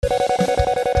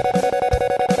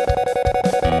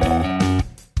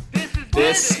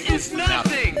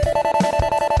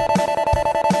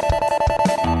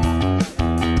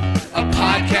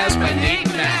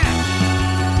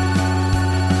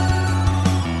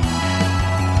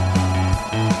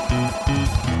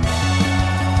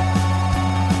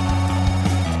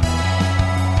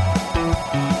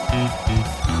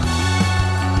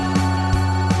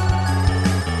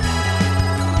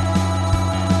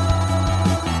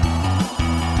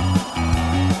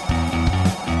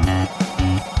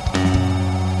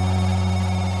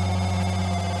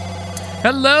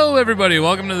Hello, everybody.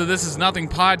 Welcome to the This Is Nothing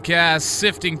podcast,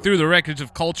 sifting through the wreckage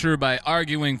of culture by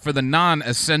arguing for the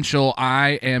non-essential.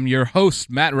 I am your host,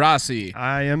 Matt Rossi.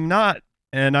 I am not,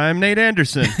 and I'm Nate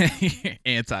Anderson.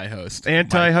 Anti-host.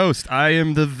 Anti-host. I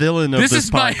am the villain of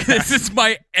this podcast. This is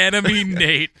my enemy,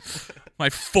 Nate. My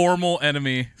formal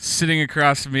enemy sitting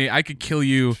across from me. I could kill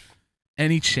you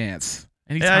any chance.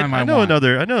 Anytime I know want.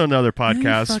 I know another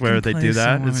podcast where they do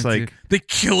that. It's like they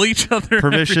kill each other.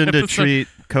 Permission to treat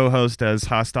co-host as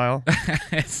hostile.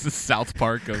 It's the South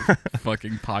Park of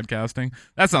fucking podcasting.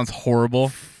 That sounds horrible.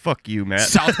 Fuck you, Matt.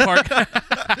 South Park.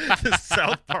 The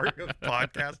South Park of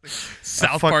podcasting.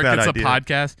 South Park gets a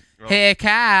podcast. Oh. Hey,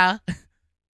 Kyle.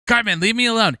 Cartman, leave me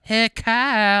alone. Hey,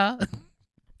 Kyle.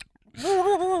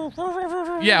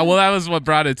 Yeah, well, that was what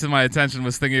brought it to my attention,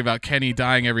 was thinking about Kenny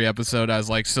dying every episode. I was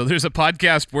like, so there's a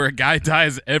podcast where a guy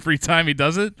dies every time he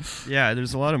does it? Yeah,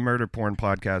 there's a lot of murder porn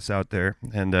podcasts out there,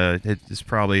 and it's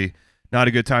probably not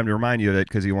a good time to remind you of it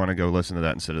because you want to go listen to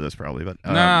that instead of this probably. But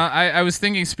I was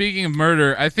thinking, speaking of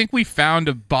murder, I think we found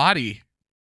a body.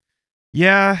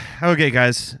 Yeah, okay,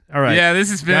 guys. All right. Yeah, this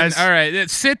has been... Guys. All right,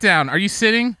 sit down. Are you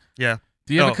sitting? Yeah.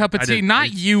 Do you have a cup of I tea? did.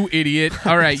 Not you, idiot.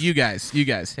 All right, you guys.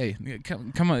 Hey,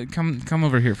 come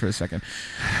over here for a second.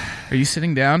 Are you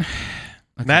sitting down?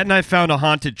 Okay. Matt and I found a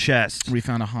haunted chest. We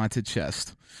found a haunted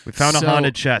chest. We found a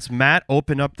haunted chest. Matt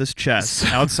opened up this chest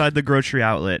outside the grocery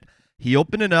outlet. He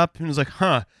opened it up and was like,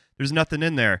 huh, there's nothing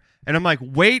in there. And I'm like,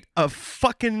 wait a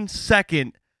fucking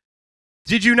second.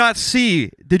 Did you not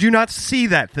see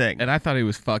that thing? And I thought he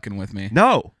was fucking with me.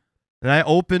 No. And I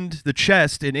opened the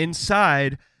chest, and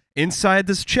inside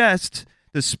this chest,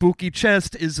 the spooky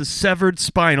chest, is a severed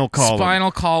spinal column. Spinal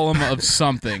column of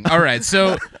something. All right,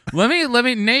 so let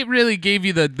me. Nate really gave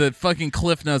you the fucking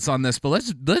cliff notes on this, but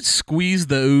let's squeeze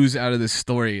the ooze out of this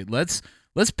story. Let's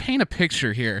paint a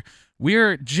picture here.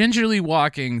 We're gingerly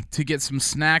walking to get some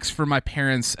snacks for my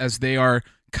parents as they are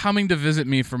coming to visit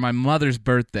me for my mother's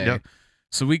birthday. Yep.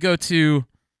 So we go to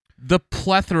the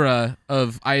plethora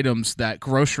of items that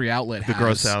grocery outlet has. The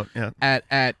gross out, yeah.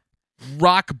 At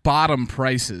rock bottom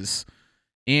prices,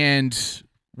 and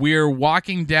we're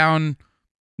walking down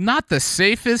not the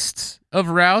safest of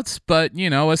routes, but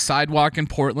a sidewalk in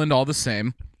Portland all the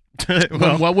same.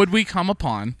 Well, What would we come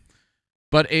upon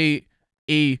but a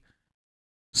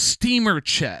steamer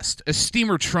chest, a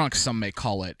steamer trunk, some may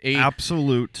call it,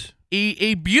 absolute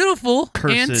a beautiful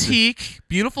cursed.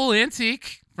 beautiful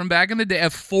antique from back in the day, a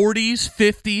 40s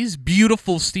 50s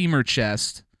beautiful steamer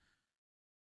chest.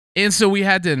 And so we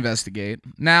had to investigate.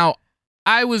 Now,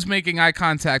 I was making eye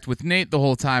contact with Nate the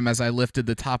whole time as I lifted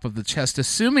the top of the chest,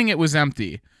 assuming it was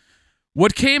empty.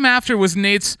 What came after was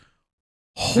Nate's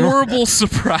horrible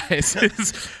surprise,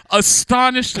 his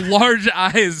astonished large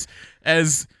eyes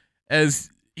as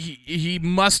he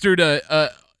mustered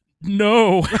a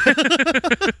no.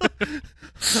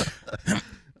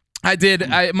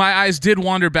 My eyes did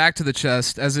wander back to the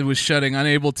chest as it was shutting,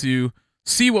 unable to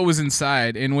see what was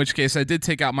inside, in which case I did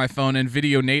take out my phone and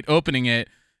video Nate opening it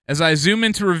as I zoom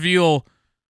in to reveal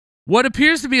what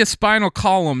appears to be a spinal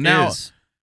column. Now,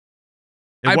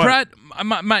 I brought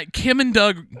my Kim and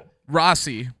Doug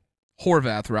Rossi,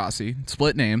 Horvath Rossi,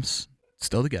 split names,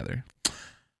 still together.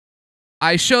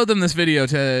 I showed them this video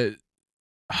to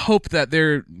hope that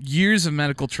their years of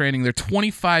medical training, their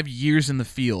 25 years in the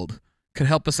field, could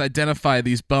help us identify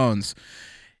these bones.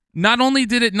 Not only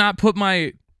did it not put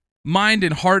my mind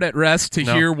and heart at rest to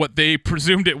hear what they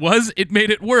presumed it was, it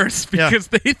made it worse because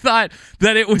they thought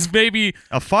that it was maybe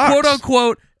a fox, quote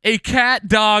unquote, a cat,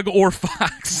 dog, or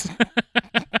fox.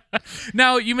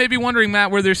 Now, you may be wondering, Matt,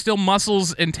 were there still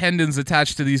muscles and tendons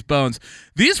attached to these bones?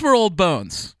 These were old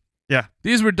bones. Yeah.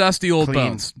 These were dusty old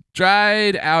bones.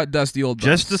 Dried out dusty old bones.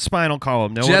 Just the spinal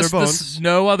column, no other bones.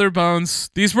 No other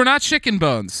bones. These were not chicken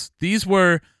bones. These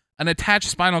were an attached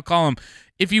spinal column.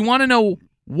 If you want to know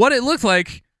what it looked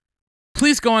like,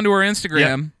 please go onto our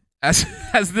Instagram as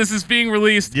this is being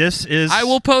released. I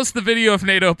will post the video of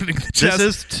Nate opening the chest.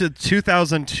 This is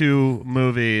 2002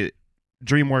 movie,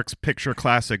 DreamWorks picture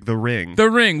classic, The Ring. The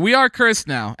Ring. We are cursed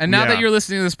now. And now that you're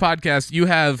listening to this podcast, you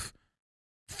have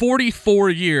 44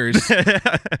 years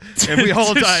and we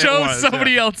all to die show at once,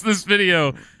 somebody else this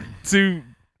video to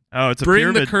it's a bring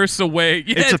pyramid. the curse away.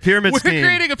 Yeah, it's a pyramid scheme. We're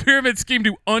creating a pyramid scheme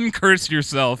to uncurse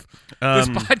yourself. This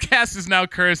podcast is now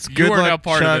cursed. You are now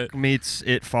part Chuck of it. Meets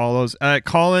It Follows.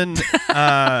 Colin,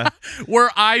 where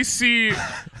I see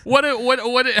what.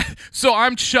 So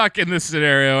I'm Chuck in this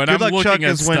scenario, and Good I'm Luck looking Chuck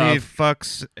at is stuff. when he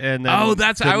fucks, and then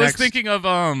I was thinking of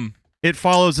It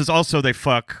Follows is also they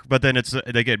fuck, but then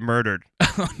they get murdered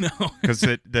Oh no! because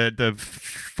the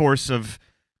force of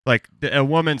like a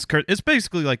woman's it's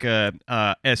basically like a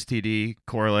STD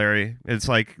corollary. It's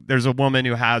like there's a woman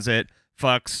who has it,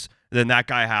 fucks, then that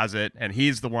guy has it, and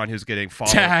he's the one who's getting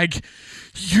followed. Tag,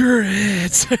 you're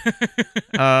it.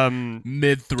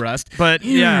 Mid thrust. But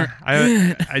yeah,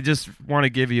 I just want to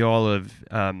give you all of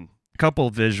couple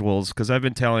visuals because I've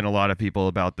been telling a lot of people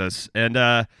about this, and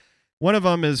one of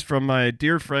them is from my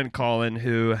dear friend Colin,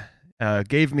 who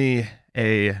gave me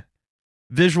a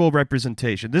visual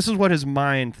representation. This is what his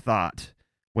mind thought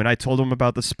when I told him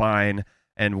about the spine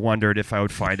and wondered if I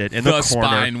would find it in the corner.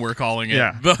 Spine, we're calling it.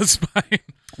 Yeah. The spine.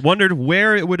 Wondered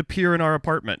where it would appear in our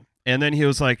apartment. And then he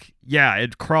was like, yeah,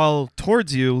 it'd crawl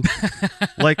towards you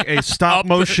like a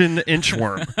stop-motion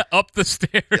inchworm. Up the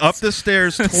stairs. Up the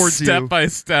stairs towards you. Step by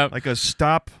step. Like a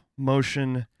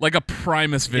stop-motion like a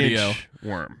Primus video.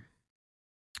 Inchworm.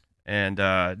 And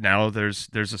now there's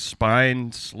a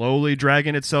spine slowly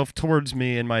dragging itself towards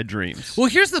me in my dreams. Well,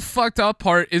 here's the fucked up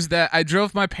part is that I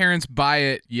drove my parents by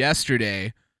it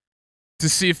yesterday to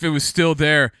see if it was still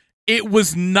there. It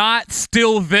was not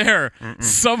still there. Mm-mm.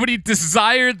 Somebody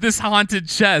desired this haunted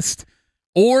chest.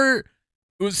 Or it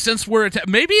was, since we're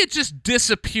maybe it just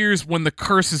disappears when the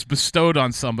curse is bestowed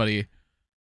on somebody.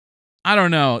 I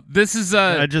don't know. This is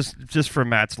just for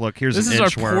Matt's look. Here's this an is our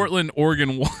inchworm. Portland,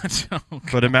 Oregon watch. Oh,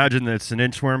 But imagine that it's an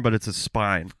inchworm, but it's a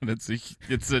spine.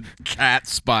 it's a cat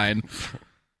spine.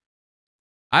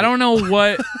 I don't know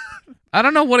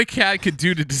what a cat could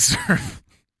do to deserve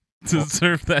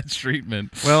that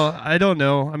treatment. Well, I don't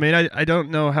know. I mean, I don't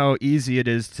know how easy it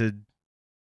is to,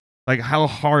 like, how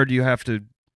hard you have to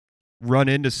run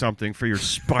into something for your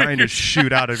spine to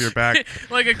shoot out of your back.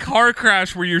 Like a car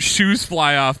crash where your shoes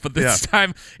fly off, but this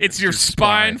time it's your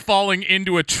spine falling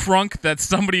into a trunk that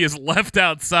somebody has left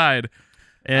outside.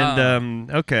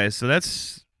 And, okay, so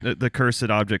that's the cursed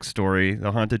object story,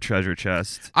 the haunted treasure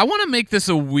chest. I want to make this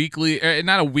a weekly,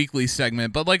 not a weekly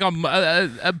segment, but like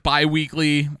a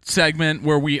bi-weekly segment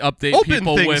where we update Open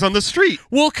people things with on the street.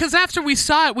 Well, because after we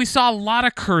saw it, we saw a lot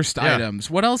of cursed items.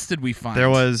 What else did we find?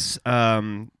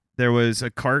 There was a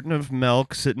carton of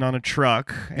milk sitting on a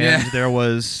truck, and there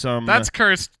was some that's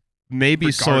cursed.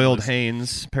 Maybe soiled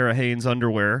regardless. pair of Hanes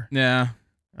underwear. Yeah.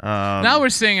 Now we're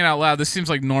saying it out loud. This seems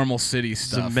like normal city It's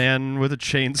stuff. a man with a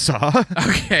chainsaw.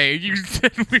 Okay, you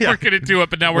said we weren't going to do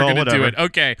it, but now we're going to do it.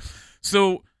 Okay,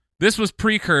 so this was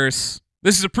pre-curse.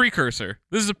 This is a precursor.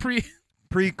 This is a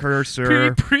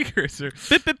precursor. Precursor.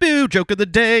 Boo, joke of the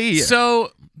day.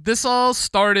 So this all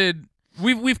started.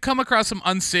 We've come across some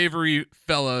unsavory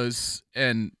fellows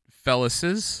and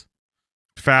phalluses.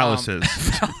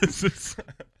 Phalluses.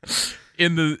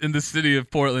 In the city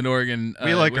of Portland, Oregon.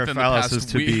 We like our within the phalluses past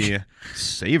to week. be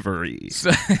savory.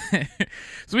 So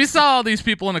we saw all these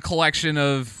people in a collection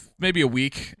of maybe a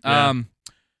week. Yeah.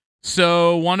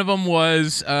 So one of them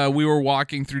was we were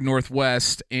walking through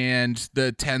Northwest, and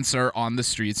the tents are on the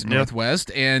streets in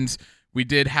Northwest, and we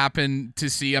did happen to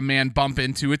see a man bump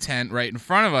into a tent right in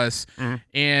front of us,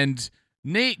 and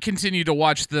Nate continued to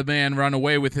watch the man run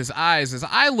away with his eyes as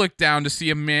I looked down to see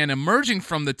a man emerging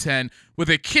from the tent with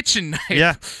a kitchen knife.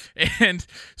 Yeah. And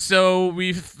so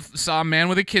we saw a man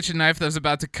with a kitchen knife that was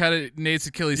about to cut Nate's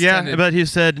Achilles Yeah, tendon. but he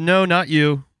said, no, not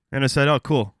you. And I said, oh,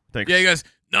 cool. Thanks. Yeah, he goes,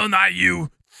 no, not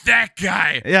you. That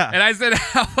guy. Yeah. And I said,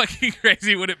 how fucking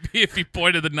crazy would it be if he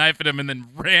pointed the knife at him and then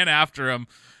ran after him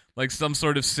like some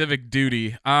sort of civic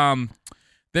duty?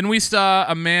 Then we saw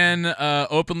a man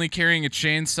openly carrying a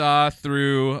chainsaw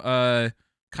through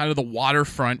kind of the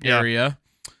waterfront area.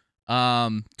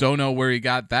 Don't know where he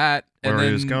got that. Where and then,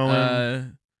 he was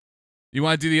going. You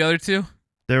want to do the other two?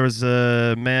 There was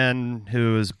a man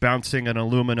who was bouncing an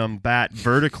aluminum bat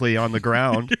vertically on the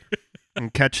ground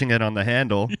and catching it on the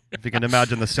handle. If you can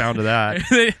imagine the sound of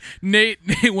that. Nate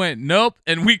went, nope,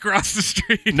 and we crossed the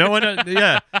street. No one,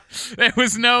 yeah. There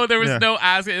was no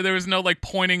asking, there was no like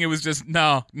pointing. It was just,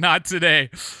 no, not today.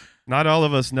 Not all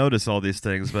of us notice all these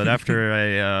things, but after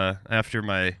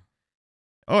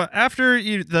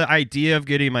the idea of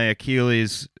getting my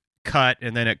Achilles cut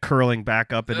and then it curling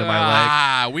back up into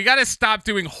my leg. We got to stop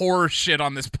doing horror shit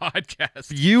on this podcast.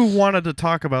 You wanted to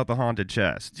talk about the haunted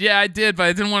chest. Yeah, I did, but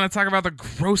I didn't want to talk about the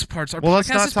gross parts. Our well, let's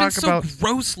podcast not has talk been about so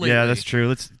gross lately. Yeah, that's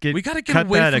true. We got to get cut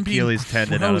away that from Achilles being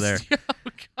tendon out of there. gross.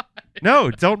 Oh, God. No,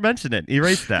 don't mention it.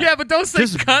 Erase that. Yeah, but don't say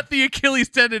Just cut the Achilles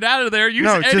tendon out of there. Use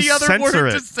No, any just other word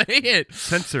censor to it. say it.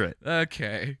 Censor it.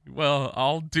 Okay. Well,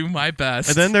 I'll do my best.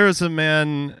 And then there was a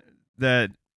man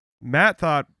that Matt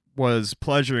thought was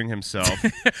pleasuring himself.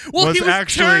 Well, he was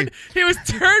turned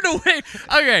away.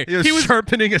 Okay. He was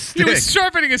sharpening a stick. He was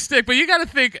sharpening a stick, but you got to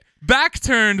think back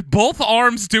turned, both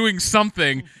arms doing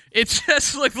something. It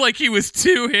just looked like he was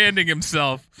two-handing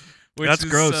himself. Which That's is,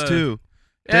 gross too.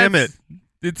 Damn it.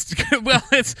 It's well,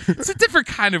 it's a different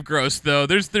kind of gross though.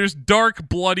 There's dark,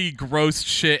 bloody, gross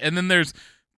shit, and then there's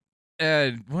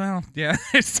well, yeah,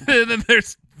 and then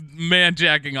there's man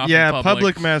jacking off. Yeah, in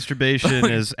public masturbation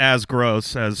is as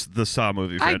gross as the Saw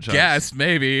movie franchise. I guess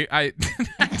maybe. I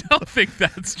don't think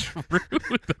that's true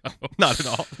though. Not at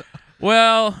all.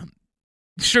 Well,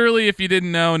 surely if you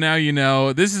didn't know, now you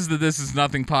know. This is the This Is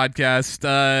Nothing podcast.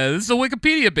 This is a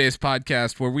Wikipedia-based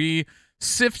podcast where we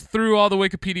sift through all the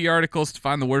Wikipedia articles to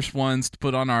find the worst ones to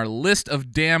put on our list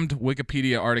of damned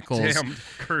Wikipedia articles. Damn,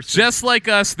 cursed. Just like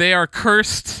us, they are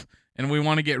cursed, and we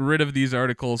want to get rid of these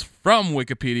articles from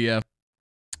Wikipedia.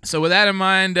 So with that in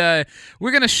mind, we're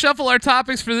going to shuffle our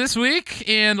topics for this week,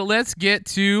 and let's get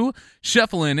to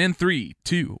shuffling in 3,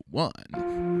 2,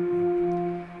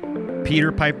 1.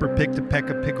 Peter Piper picked a peck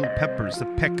of pickled peppers. The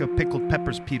peck of pickled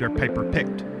peppers Peter Piper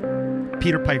picked.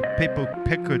 Peter Piper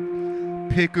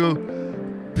pickle.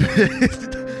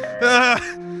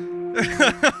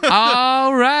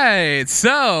 All right,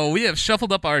 so we have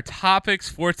shuffled up our topics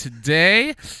for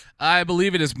today. I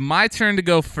believe it is my turn to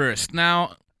go first.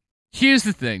 Now, here's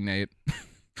the thing, Nate.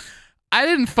 I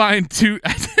didn't find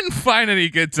any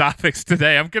good topics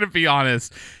today. I'm gonna be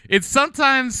honest. It's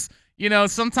sometimes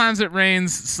it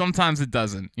rains, sometimes it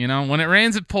doesn't. When it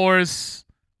rains, it pours.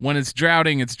 When it's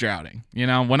droughting, it's droughting.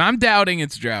 When I'm doubting,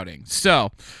 it's droughting.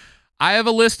 So I have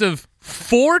a list of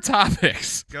 4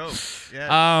 topics. Go.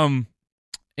 Yeah.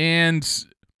 And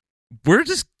we're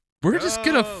just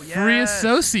gonna free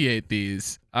associate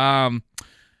these.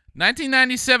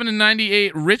 1997 and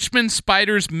 98 Richmond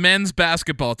Spiders men's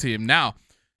basketball team. Now,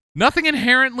 nothing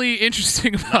inherently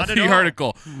interesting about the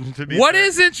article. What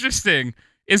is interesting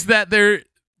is that the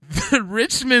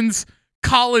Richmond's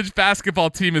college basketball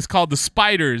team is called the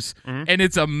Spiders, and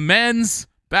it's a men's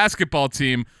basketball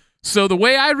team. So the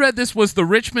way I read this was the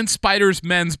Richmond Spiders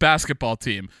men's basketball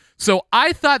team. So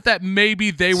I thought that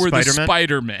maybe they were the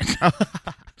Spider-Men.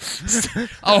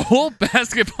 A whole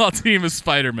basketball team of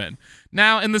Spider-Men.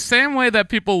 Now, in the same way that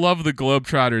people love the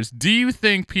Globetrotters, do you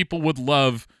think people would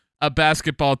love a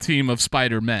basketball team of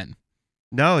Spider-Men?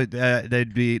 No,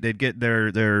 they'd get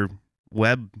their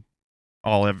web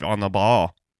all on the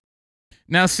ball.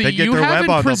 Now, see, you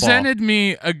haven't presented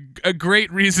me a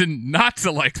great reason not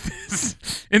to like this.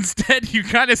 Instead, you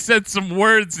kind of said some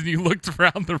words and you looked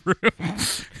around the room.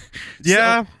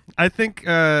 Yeah, I think.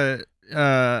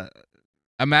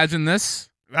 Imagine this.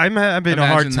 I'm having a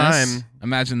hard time.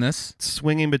 Imagine this.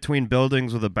 Swinging between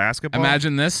buildings with a basketball.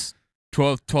 Imagine this.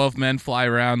 12 men fly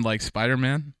around like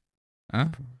Spider-Man. Huh?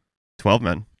 12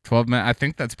 men. 12 men. I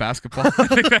think that's basketball. I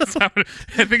think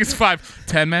it's 5.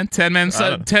 10 men. 10 men.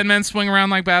 10 men swing around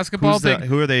like basketball.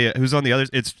 Who are they? Who's on the others?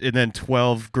 And then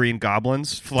 12 green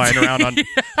goblins flying around on a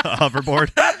hoverboard.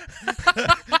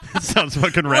 Sounds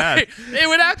fucking rad. Right. It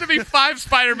would have to be 5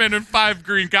 Spider-Men and 5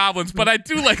 green goblins, but I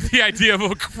do like the idea of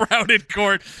a crowded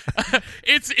court.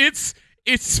 It's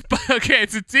okay.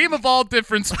 It's a team of all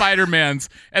different Spider-Mans,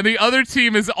 and the other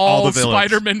team is all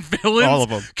Spider-Man villains. All of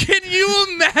them. Can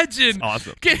you imagine?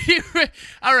 Awesome.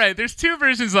 All right. There's 2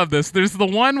 versions of this. There's the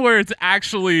one where it's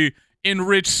actually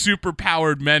enriched,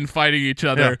 super-powered men fighting each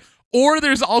other. Yeah. Or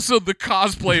there's also the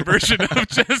cosplay version of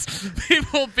just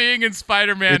people being in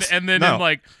Spider-Man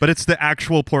But it's the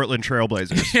actual Portland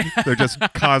Trailblazers. Yeah. They're just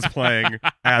cosplaying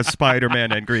as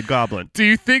Spider-Man and Green Goblin. Do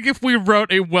you think if we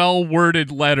wrote a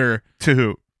well-worded letter to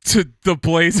who? To the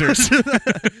Blazers,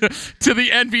 to the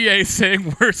NBA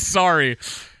saying we're sorry?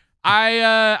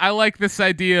 I like this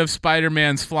idea of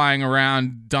Spider-Man's flying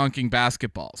around dunking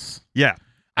basketballs. Yeah.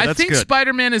 I think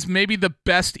Spider-Man is maybe the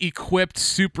best equipped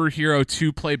superhero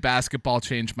to play basketball.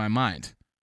 Changed my mind.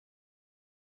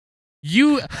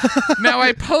 Now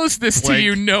I pose this to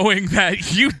you knowing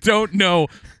that you don't know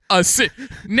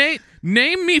Nate,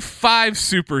 name me 5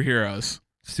 superheroes.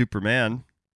 Superman.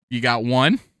 You got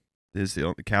 1? Is the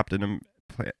only Captain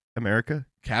America?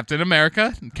 Captain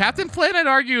America. Captain Planet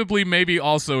arguably maybe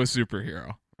also a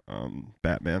superhero.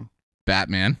 Batman.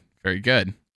 Batman. Very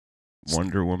good.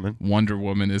 Wonder Woman. Wonder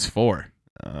Woman is 4.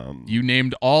 You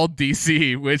named all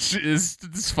DC, which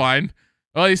is fine.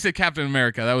 Well, you said Captain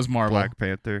America. That was Marvel.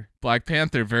 Black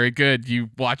Panther. Very good.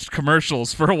 You watched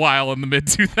commercials for a while in the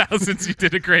mid-2000s. You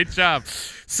did a great job.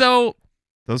 So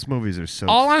those movies are so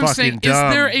all I'm fucking saying dumb,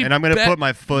 is there and I'm going to put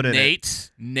my foot in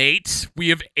it. Nate, we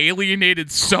have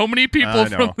alienated so many people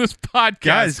from this podcast.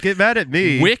 Guys, get mad at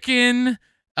me. Wiccan.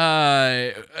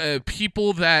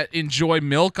 People that enjoy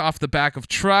milk off the back of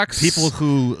trucks. People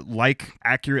who like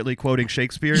accurately quoting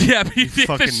Shakespeare. Yeah, fucking the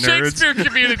nerds. Shakespeare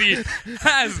community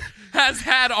has has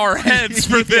had our heads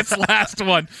for this last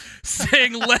one,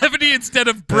 saying levity instead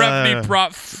of brevity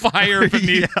brought fire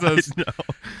beneath us.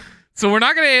 So we're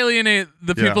not going to alienate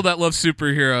the people that love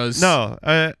superheroes. No,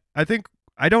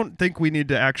 I don't think we need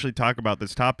to actually talk about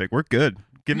this topic. We're good.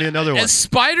 Give me another one. As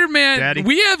Spider-Man, Daddy.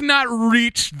 we have not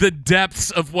reached the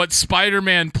depths of what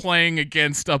Spider-Man playing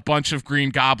against a bunch of Green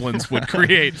Goblins would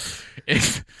create.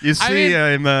 You see,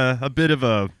 I'm a bit of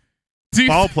a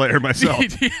ball player myself.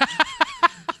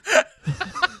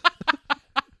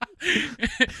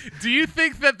 Do you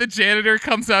think that the janitor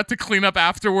comes out to clean up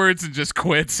afterwards and just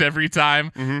quits every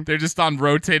time? Mm-hmm. They're just on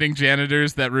rotating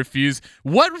janitors that refuse.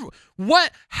 What?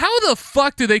 How the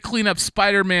fuck do they clean up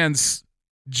Spider-Man's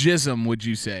jism, would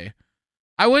you say?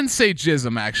 I wouldn't say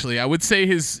jism, actually. I would say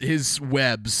his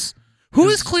webs. Who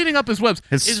is cleaning up his webs?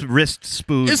 His wrist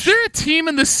spooge. Is there a team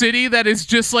in the city that is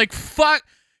just like, fuck,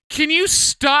 can you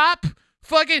stop?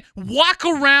 Fucking walk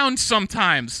around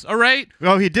sometimes, all right?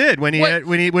 Oh, he did when he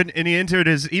entered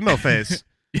his emo phase.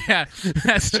 Yeah,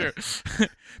 that's true.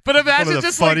 But imagine one of the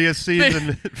just funniest scenes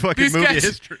in fucking movie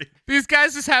history. These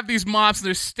guys just have these mops and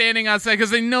they're standing outside because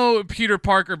they know Peter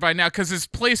Parker by now because his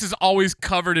place is always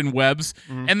covered in webs.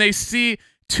 And they see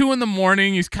 2 a.m,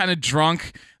 he's kind of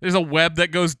drunk. There's a web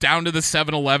that goes down to the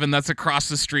 7-Eleven that's across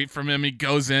the street from him. He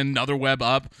goes in, another web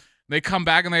up. They come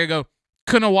back and they go,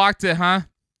 couldn't have walked it, huh?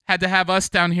 Had to have us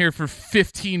down here for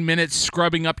 15 minutes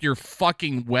scrubbing up your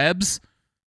fucking webs.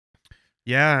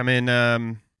 Yeah, I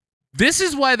mean, this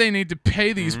is why they need to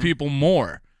pay these people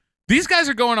more. These guys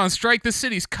are going on strike. The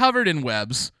city's covered in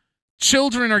webs.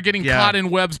 Children are getting caught in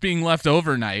webs being left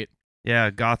overnight.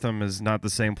 Yeah, Gotham is not the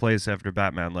same place after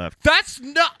Batman left. That's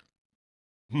not...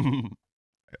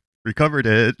 Recovered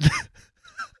it.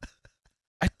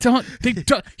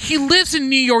 He lives in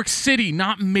New York City,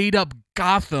 not made up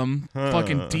Gotham.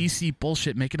 Fucking DC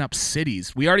bullshit making up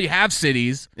cities. We already have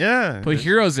cities. Yeah. Put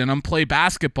heroes in them, play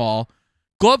basketball.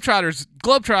 Globetrotters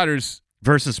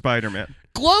versus Spider-Man.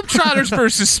 Globetrotters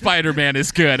versus Spider-Man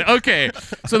is good. Okay,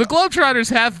 so the Globetrotters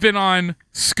have been on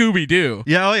Scooby-Doo.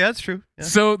 Yeah, that's true. Yeah.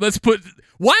 So let's put...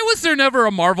 Why was there never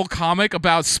a Marvel comic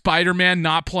about Spider-Man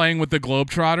not playing with the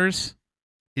Globetrotters?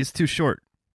 He's too short.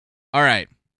 All right.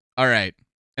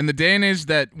 In the day and age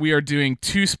that we are doing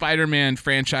 2 Spider-Man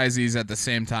franchises at the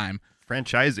same time.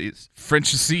 Franchises.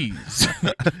 Franchises.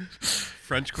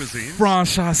 French cuisine.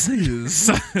 Franchises.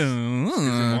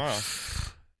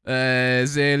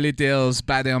 The little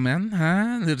Spider-Man,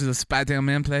 huh? Little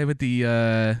Spider-Man play with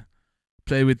the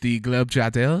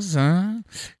Globetrotters, huh?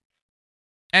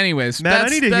 Anyways, Matt, I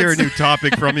need to hear a new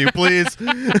topic from you, please.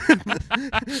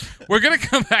 We're gonna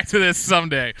come back to this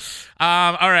someday.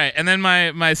 All right, and then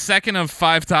my second of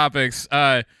 5 topics.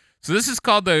 So this is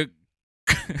called the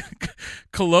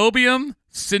Colobium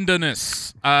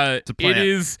Sindonis.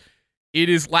 It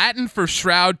is Latin for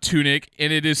shroud tunic,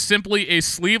 and it is simply a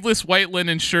sleeveless white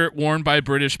linen shirt worn by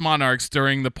British monarchs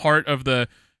during the part of the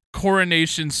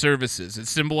coronation services. It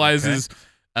symbolizes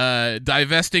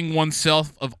divesting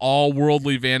oneself of all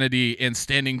worldly vanity and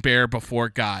standing bare before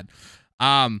God.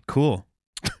 Cool.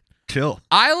 Chill.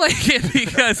 I like it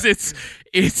because it's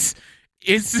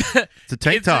a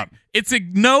tank top. It's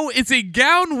a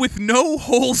gown with no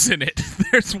holes in it.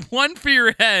 There's one for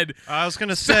your head. I was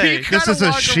gonna say, this is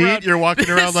a sheet. Around. You're walking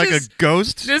around like a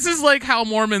ghost. This is like how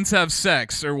Mormons have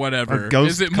sex or whatever. A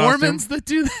ghost is it costume? Mormons that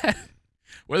do that?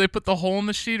 Where they put the hole in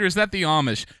the sheet, or is that the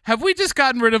Amish? Have we just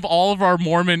gotten rid of all of our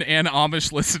Mormon and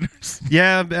Amish listeners?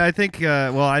 Yeah, I think.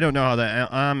 Well, I don't know how the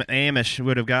Amish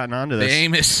would have gotten onto this. The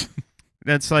Amish.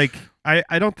 That's like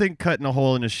I don't think cutting a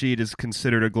hole in a sheet is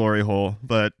considered a glory hole,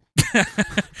 but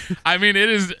I mean, it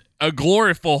is a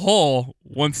gloriful hole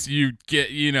once you get,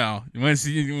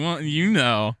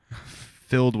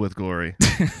 filled with glory.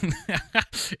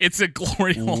 It's a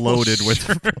glory hole loaded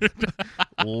shirt.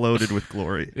 Loaded with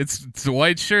glory. It's a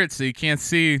white shirt, so you can't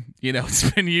see.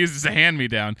 It's been used as a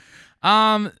hand-me-down.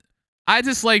 I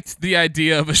just liked the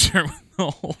idea of a shirt with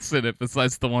no holes in it,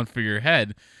 besides the one for your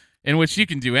head, in which you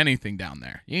can do anything down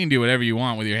there. You can do whatever you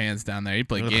want with your hands down there. You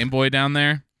play Game Boy down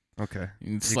there. Okay.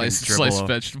 You can slice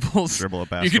vegetables. Dribble a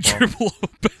basketball. You can dribble a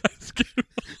basketball.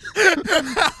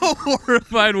 How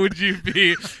horrified would you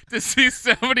be to see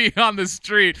somebody on the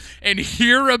street and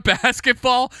hear a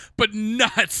basketball but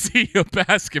not see a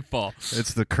basketball?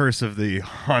 It's the curse of the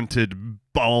haunted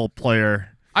ball player.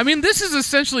 I mean, this is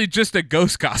essentially just a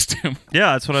ghost costume.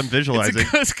 Yeah, that's what I'm visualizing. It's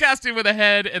a ghost costume with a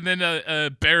head and then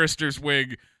a barrister's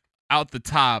wig out the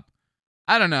top.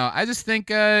 I don't know. I just think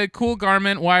cool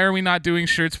garment. Why are we not doing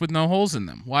shirts with no holes in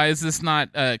them? Why is this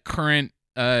not current,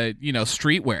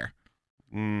 streetwear?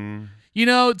 You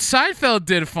know, Seinfeld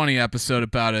did a funny episode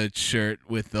about a shirt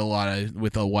with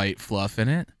a white fluff in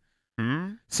it.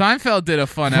 Hmm? Seinfeld did a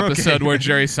fun Okay. episode where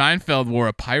Jerry Seinfeld wore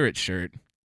a pirate shirt.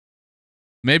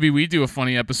 Maybe we do a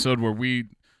funny episode where we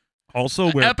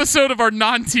Also, where episode of our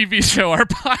non-TV show, our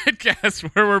podcast,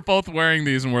 where we're both wearing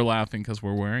these and we're laughing because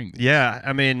we're wearing these. yeah,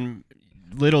 I mean,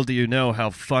 little do you know how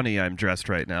funny I'm dressed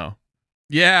right now.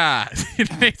 Yeah,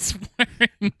 it's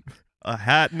wearing A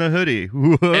hat and a hoodie.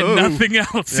 Whoa. and nothing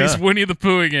else. Yeah. He's Winnie the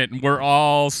Poohing it, and we're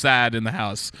all sad in the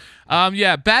house.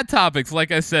 Yeah, bad topics, like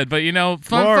I said, but you know,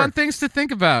 fun things to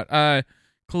think about.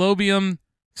 Colobium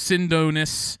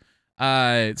Sindonis.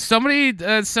 Somebody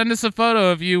send us a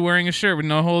photo of you wearing a shirt with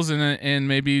no holes in it, and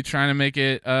maybe trying to make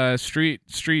it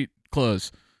street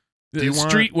clothes. Do you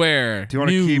want- Streetwear. Do you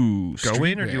want to keep New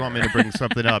going, or do you want me to streetwear. bring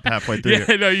something up halfway through?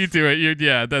 Yeah, no, you do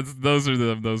it.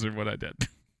 Those are what I did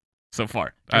so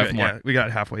far. I have more. Yeah, we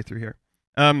got halfway through here.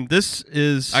 This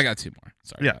is I got two more.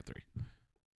 Sorry, Yeah. I got three.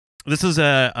 this is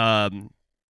a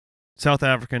South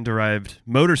African derived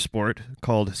motorsport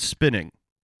called spinning.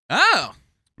 Oh,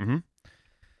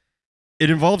 It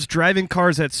involves driving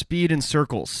cars at speed in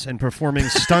circles and performing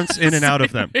stunts in and out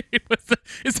of them.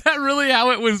 Is that really how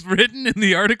it was written in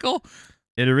the article?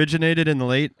 It originated in the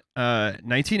late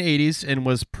 1980s and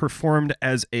was performed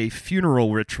as a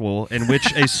funeral ritual in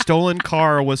which a stolen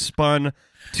car was spun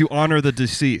to honor the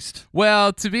deceased.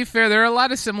 Well, to be fair, there are a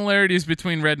lot of similarities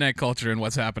between redneck culture and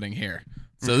what's happening here.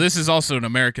 So this is also an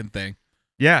American thing.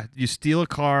 Yeah, you steal a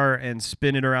car and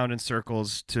spin it around in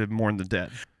circles to mourn the dead.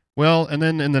 Well, and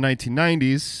then in the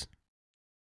 1990s,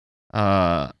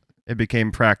 it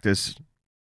became practice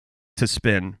to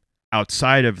spin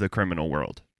outside of the criminal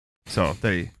world. So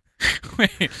they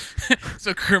Wait,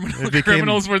 so It became-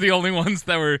 criminals were the only ones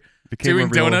that were became doing a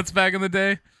real, donuts back in the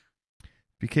day?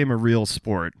 became a real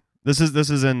sport. This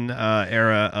is an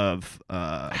era of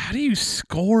How do you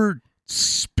score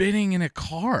spinning in a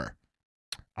car?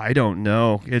 I don't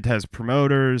know. It has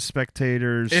promoters,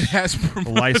 spectators, It has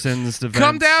promoters. licensed events.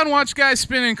 Come down, watch guys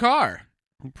spinning car.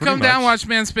 Pretty Come down, much. watch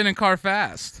man spinning car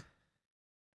fast.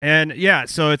 And yeah,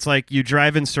 so it's like you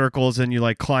drive in circles and you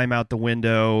like climb out the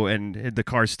window and the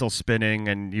car's still spinning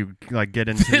and you like get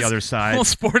into the This other side. Whole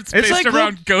sports It's based like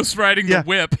around ghost riding Yeah. the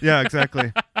whip. Yeah,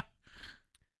 exactly.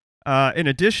 In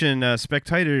addition,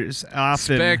 spectators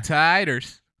often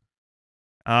Spectators.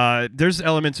 there's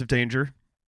elements of danger.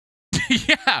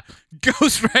 Yeah,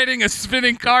 ghost riding a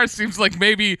spinning car seems like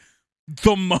maybe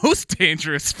the most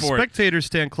dangerous sport. Spectators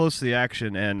stand close to the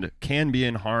action and can be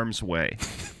in harm's way.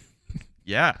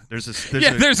 Yeah, there's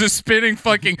there's a spinning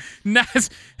fucking NAS.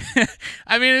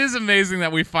 I mean, it is amazing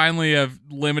that we finally have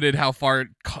limited how far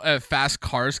fast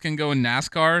cars can go in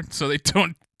NASCAR, so they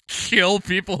don't kill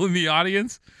people in the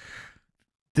audience.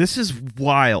 this is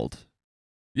wild.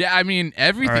 Yeah, I mean,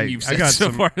 everything All right, you've I said got so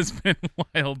some- far has been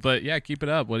wild, but yeah, keep it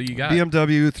up. What do you got?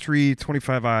 BMW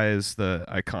 325i is the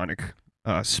iconic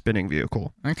spinning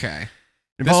vehicle. Okay.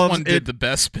 This Involves- one did the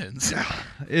best spins.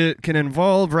 It can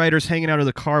involve riders hanging out of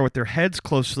the car with their heads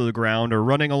close to the ground or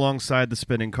running alongside the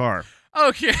spinning car.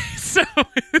 Okay, so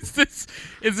is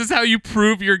this how you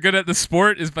prove you're good at the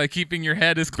sport? Is by keeping your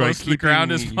head as close to the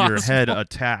ground as Keeping possible? your head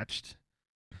attached.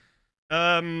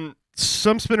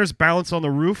 Some spinners balance on the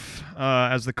roof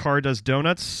as the car does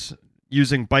donuts,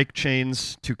 using bike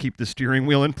chains to keep the steering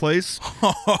wheel in place.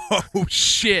 Oh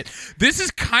shit! This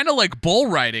is kind of like bull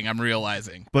riding. I'm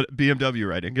realizing. But BMW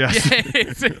riding, yes.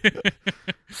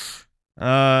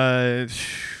 Yeah,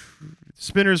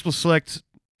 Spinners will select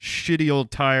shitty old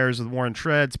tires with worn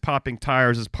treads, popping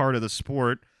tires as part of the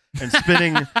sport, and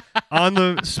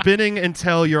spinning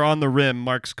until you're on the rim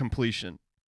marks completion.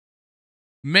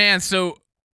 man. So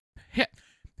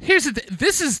here's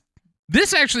the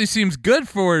this actually seems good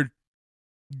for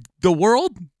the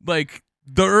world, like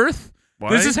the Earth. Why?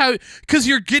 This is how, because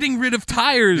you're getting rid of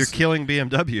tires. You're killing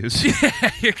BMWs.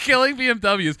 Yeah, you're killing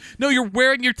BMWs. No,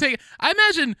 you're taking. I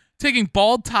imagine taking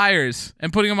bald tires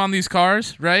and putting them on these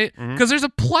cars, right? Because there's a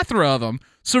plethora of them.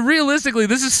 So realistically,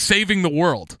 this is saving the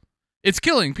world. It's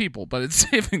killing people, but it's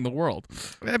saving the world.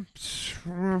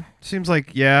 Seems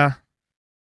like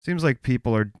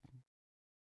people are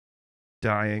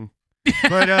dying.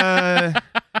 But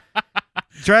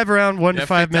drive around 1 to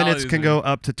 5 minutes, fatalities, can man. go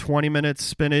up to 20 minutes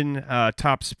spinning,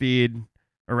 top speed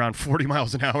around 40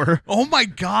 miles an hour, Oh my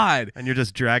god! and you're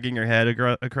just dragging your head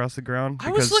across the ground I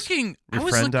was because looking. your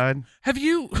friend died. Have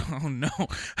you? Oh no!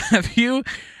 Have you?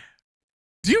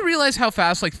 Do you realize how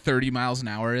fast like 30 miles an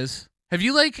hour is? Have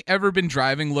you like ever been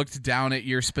driving, looked down at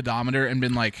your speedometer, and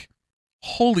been like,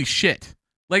 "Holy shit!"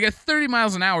 Like at 30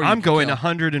 miles an hour, I'm you going kill.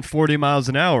 140 miles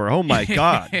an hour. Oh my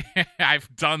god!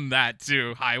 I've done that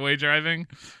too. Highway driving.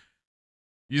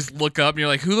 You just look up and you're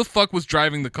like, who the fuck was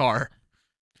driving the car?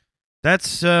 That's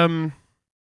So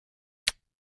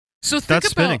That's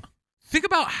spinning. Think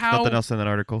about how nothing else in that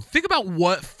article. Think about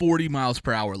what 40 miles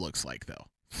per hour looks like, though.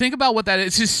 Think about what that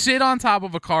is. Just sit on top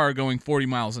of a car going 40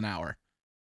 miles an hour.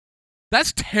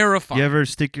 That's terrifying. You ever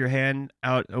stick your hand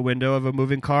out a window of a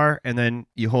moving car and then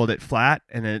you hold it flat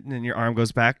and then your arm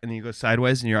goes back and then you go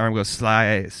sideways and your arm goes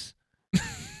slice?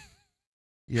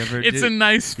 You ever? It's a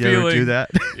nice you feeling. ever do that?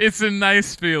 It's a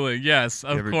nice feeling. Yes,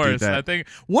 of ever do course. that? I think.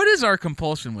 What is our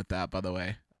compulsion with that, by the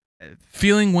way?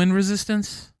 Feeling wind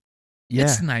resistance? Yeah,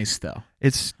 It's nice, though.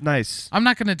 it's nice. I'm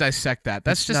not going to dissect that.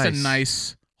 That's It's just nice. a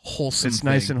nice, wholesome It's thing.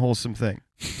 nice and wholesome thing.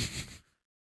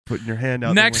 Putting your hand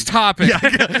out. Next the topic.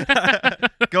 Yeah.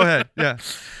 Go ahead. Yeah.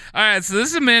 All right, so this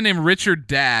is a man named Richard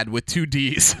Dadd with 2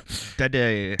 D's.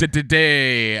 Day.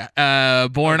 Today,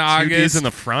 born 2 August D's in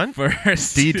the front.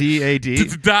 1st.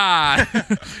 DDAD. Da.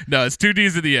 No, it's 2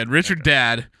 D's at the end. Richard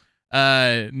Dadd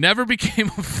never became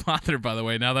a father, by the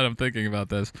way, now that I'm thinking about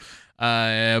this.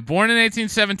 Born in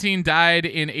 1817, died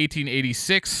in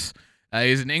 1886.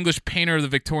 He's an English painter of the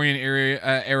Victorian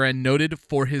era, noted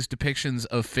for his depictions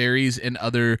of fairies and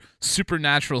other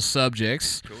supernatural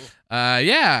subjects. Cool.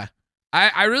 Yeah.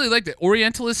 I really liked it.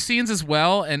 Orientalist scenes as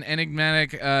well, and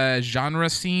enigmatic genre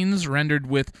scenes rendered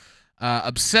with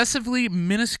obsessively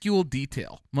minuscule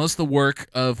detail. Most of the work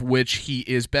of which he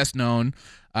is best known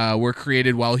were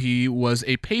created while he was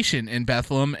a patient in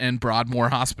Bethlehem and Broadmoor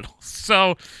Hospital.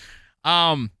 So,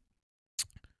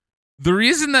 the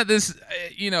reason that this,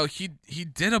 he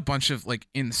did a bunch of like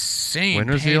insane When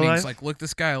was he paintings. alive? Like, look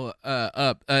this guy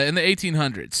up in the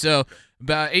 1800s. So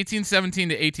about 1817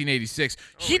 to 1886.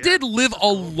 He did live a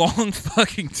long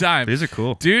fucking time. These are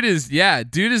cool. Dude is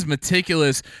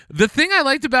meticulous. The thing I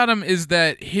liked about him is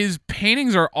that his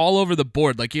paintings are all over the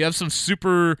board. Like, you have some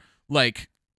super like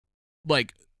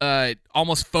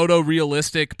almost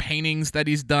photorealistic paintings that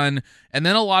he's done, and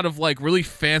then a lot of like really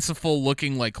fanciful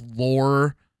looking like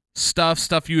lore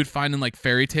stuff you would find in like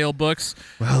fairy tale books.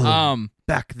 Well,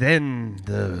 back then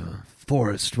the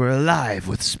forests were alive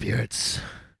with spirits.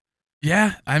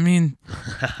 Yeah, I mean,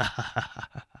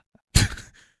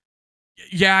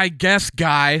 yeah, I guess,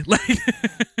 guy. Like,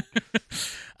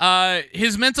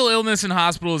 his mental illness and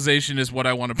hospitalization is what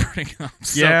I want to bring up.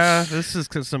 So, Yeah, this is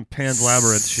some Pan's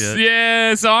Labyrinth shit.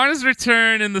 Yeah, so on his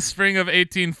return in the spring of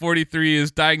 1843, he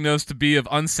is diagnosed to be of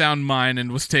unsound mind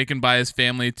and was taken by his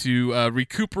family to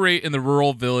recuperate in the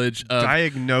rural village of...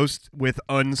 Diagnosed with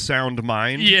unsound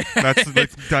mind. Yeah. That's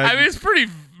I mean, it's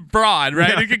pretty broad,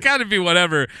 right? Yeah. It could kind of be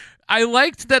whatever. I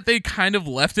liked that they kind of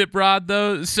left it broad,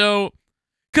 though. So,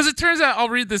 because it turns out, I'll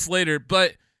read this later,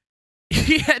 but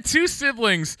he had 2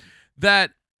 siblings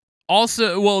that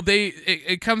also, well,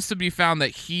 it comes to be found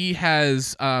that he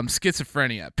has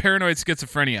schizophrenia, paranoid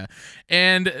schizophrenia.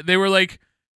 And they were like,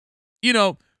 we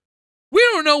don't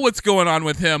know what's going on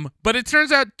with him, but it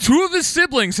turns out 2 of his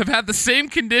siblings have had the same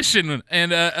condition,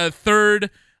 and a third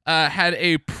had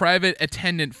a private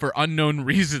attendant for unknown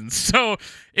reasons. So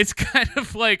it's kind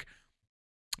of like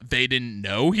they didn't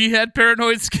know he had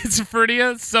paranoid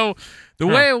schizophrenia. So the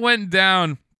way it went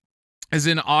down is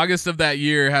in August of that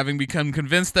year, having become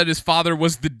convinced that his father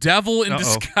was the devil in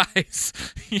disguise.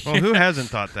 Well, who hasn't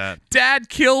thought that? Dad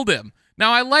killed him.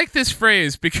 Now, I like this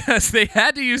phrase because they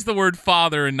had to use the word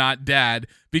father and not dad,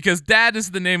 because dad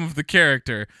is the name of the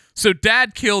character. So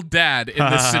dad killed dad in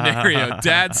this scenario.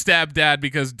 Dad stabbed dad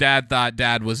because dad thought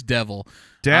dad was devil.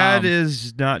 Dad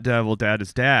is not devil. Dad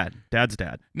is dad. Dad's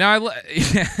dad. Now,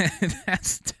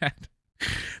 that's dad.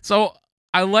 So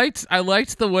I liked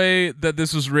the way that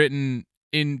this was written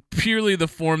in purely the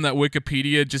form that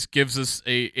Wikipedia just gives us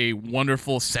a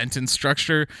wonderful sentence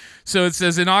structure. So it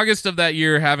says, in August of that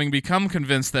year, having become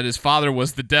convinced that his father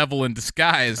was the devil in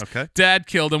disguise, Dad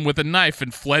killed him with a knife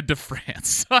and fled to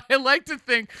France. So I like to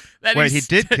think that he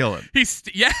did kill him. He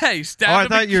stabbed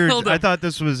him and killed him. I thought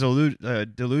this was a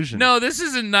delusion. No, this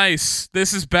isn't nice.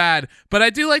 This is bad. But I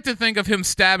do like to think of him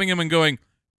stabbing him and going,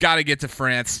 gotta get to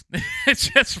France.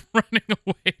 Just running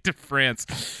away to France.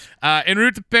 En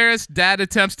route to Paris, Dad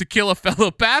attempts to kill a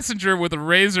fellow passenger with a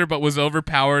razor, but was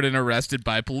overpowered and arrested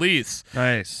by police.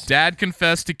 Nice. Dad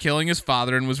confessed to killing his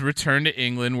father and was returned to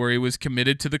England, where he was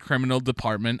committed to the criminal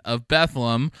department of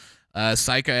Bethlehem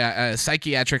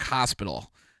Psychiatric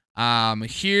Hospital.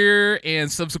 Here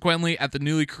and subsequently at the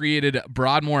newly created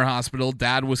Broadmoor Hospital,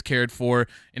 Dad was cared for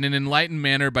in an enlightened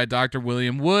manner by Dr.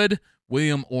 William Wood,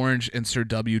 William Orange, and Sir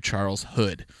W. Charles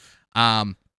Hood.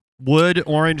 Wood,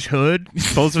 Orange, Hood.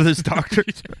 Those are his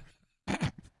doctors.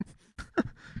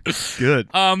 Good.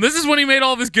 This is when he made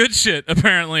all of his good shit,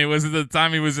 apparently, was the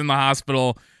time he was in the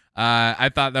hospital. I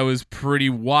thought that was pretty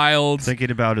wild.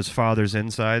 Thinking about his father's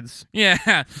insides. Yeah,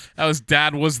 that was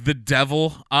Dad was the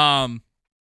devil.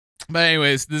 But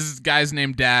anyways, this is guy's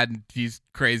named Dad. He's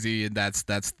crazy, and that's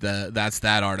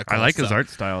that article. I like his art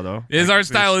style though. His art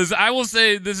style is, I will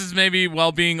say, this is maybe,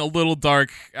 while being a little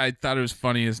dark, I thought it was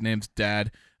funny. His name's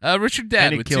Dad. Richard Dad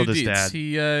And he with killed two his Ds. dad.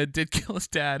 He did kill his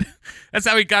dad. That's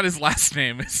how he got his last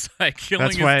name. It's like killing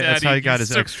That's his why. dad. That's how he got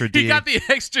his extra D. He got the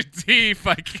extra D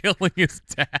by killing his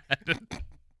dad.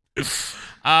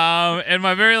 And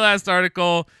my very last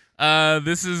article.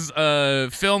 This is a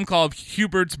film called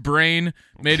Hubert's Brain,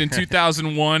 made in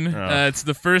 2001. It's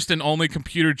the first and only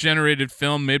computer-generated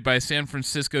film made by San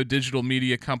Francisco digital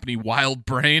media company Wild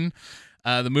Brain.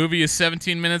 The movie is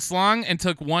 17 minutes long and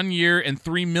took 1 year and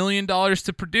 $3 million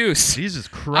to produce. Jesus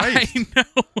Christ. I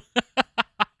know.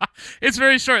 It's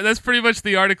very short. That's pretty much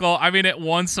the article. I mean, it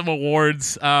won some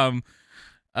awards. Not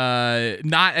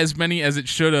as many as it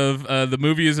should have. The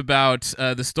movie is about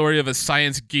the story of a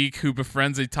science geek who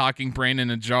befriends a talking brain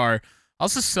in a jar.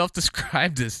 Also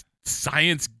self-described as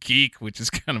science geek, which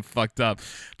is kind of fucked up.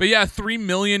 But yeah, $3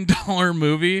 million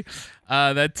movie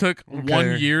that took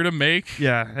 1 year to make.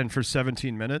 Yeah, and for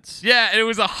 17 minutes. Yeah, it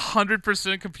was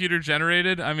 100% computer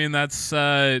generated. I mean, that's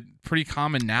pretty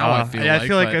common now. I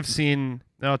feel like I've seen.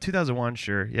 No, 2001,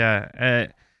 sure. Yeah,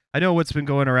 I know what's been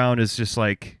going around is just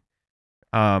like.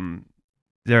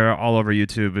 They're all over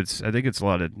YouTube. I think it's a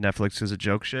lot of Netflix is a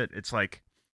joke shit. It's like,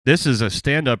 this is a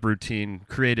stand-up routine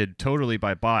created totally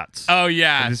by bots. Oh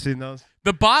yeah, have you seen those?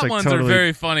 The bot like ones totally are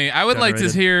very funny. I would like to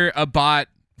generated. hear a bot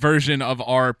version of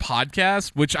our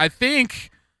podcast, which I think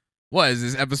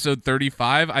is episode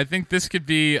 35. I think this could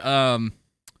be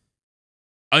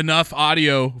enough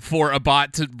audio for a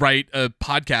bot to write a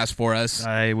podcast for us.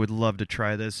 I would love to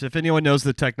try this. If anyone knows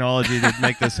the technology to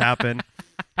make this happen.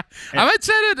 I might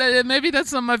say that maybe that's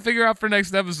something I figure out for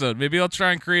next episode. Maybe I'll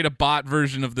try and create a bot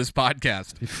version of this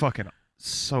podcast. Be fucking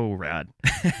so rad.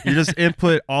 You just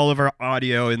input all of our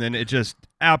audio and then it just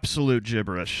absolute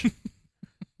gibberish.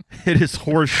 It is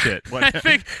horseshit.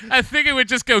 I think it would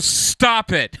just go,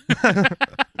 stop it.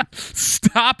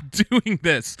 Stop doing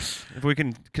this. If we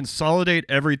can consolidate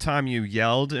every time you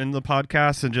yelled in the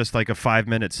podcast in just like a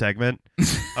 5-minute segment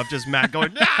of just Matt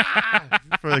going "Ah!"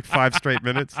 for like 5 straight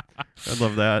minutes, I'd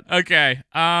love that. Okay.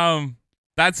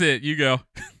 That's it. You go.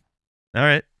 All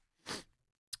right.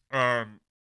 I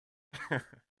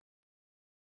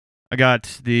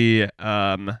got the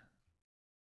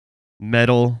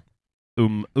metal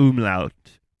umlaut.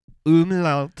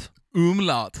 Umlaut.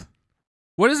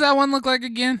 What does that one look like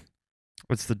again?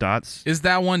 What's the dots? Is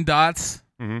that one dots?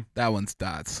 Mm-hmm. That one's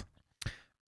dots.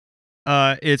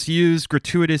 It's used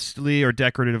gratuitously or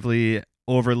decoratively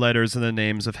over letters in the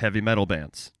names of heavy metal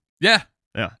bands. Yeah.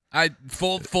 Yeah. I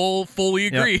fully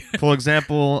agree. Yeah. Full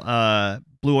example,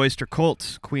 Blue Oyster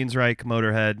Cult, Queensryche,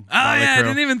 Motorhead. Oh yeah, I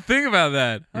didn't even think about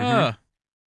that.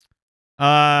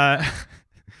 Mm-hmm.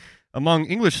 Among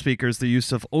English speakers, the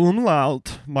use of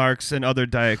umlaut marks and other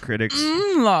diacritics.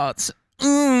 Umlaut.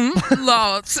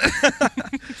 Umlaut.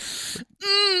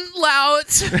 Umlaut.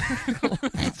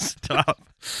 Stop.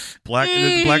 Black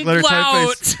letter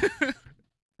typeface.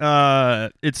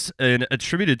 It's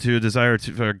attributed to a desire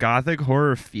for a gothic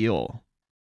horror feel.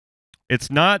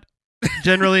 It's not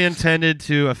generally intended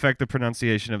to affect the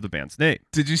pronunciation of the band's name.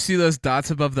 Did you see those dots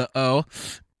above the O?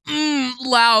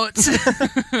 Lout.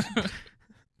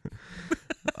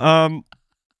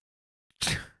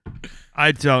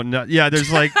 I don't know. Yeah,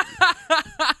 there's like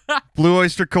Blue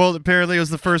Oyster Cult apparently was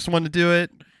the first one to do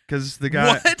it because the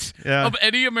guy. What? Yeah. Of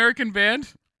any American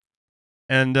band?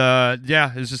 And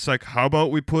yeah, it's just like, how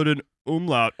about we put an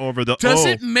umlaut over the O? Does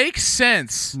it make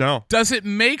sense? No. Does it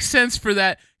make sense for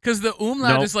that? Because the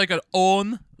umlaut is like an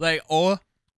on, like o.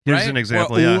 Here's right? an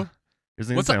example. Or Yeah. Here's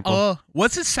an What's example.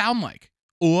 What's it sound like?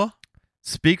 O.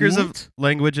 Speakers Oot? of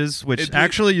languages which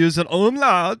actually use an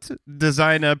umlaut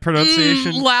design a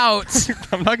pronunciation. Lout.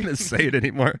 I'm not going to say it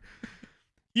anymore.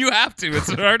 You have to. It's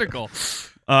an article.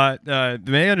 May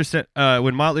I understand?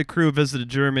 When Motley Crue visited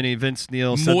Germany, Vince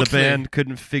Neil said the band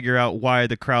couldn't figure out why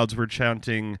the crowds were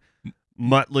chanting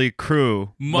Motley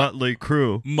Crue. Motley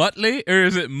Crue. Motley? Or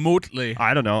is it Motley?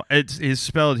 I don't know. It's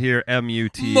spelled here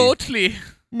M-U-T. Motley.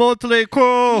 Motley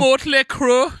Crue. Motley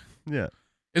Crue. Yeah.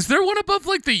 Is there one above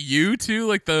like the U too,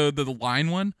 like the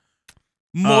line one?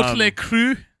 Motley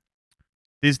Crue.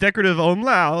 These decorative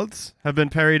umlauts have been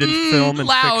parodied in film and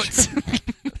fiction.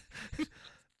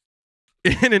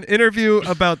 In an interview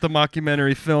about the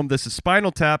mockumentary film This Is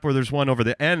Spinal Tap, where there's one over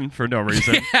the N for no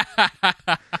reason. You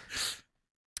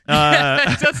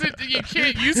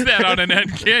can't use that on an N,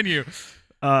 can you?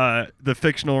 The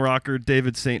fictional rocker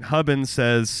David St. Hubbins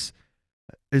says,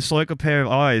 "It's like a pair of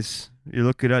eyes. You're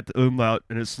looking at the umlaut,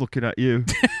 and it's looking at you."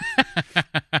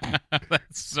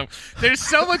 There's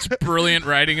so much brilliant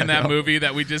writing in that movie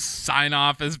that we just sign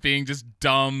off as being just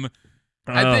dumb.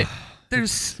 I think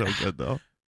there's so good though.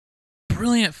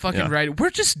 Brilliant fucking writing.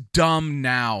 We're just dumb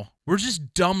now. We're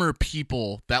just dumber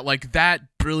people that like that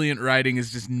brilliant writing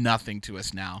is just nothing to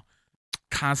us now.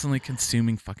 Constantly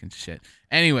consuming fucking shit.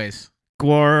 Anyways,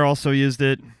 Gwar also used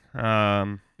it.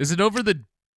 Is it over the?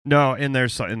 No, in their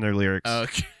lyrics.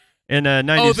 Okay. In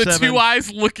 97. Oh, the two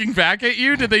eyes looking back at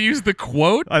you. Did they use the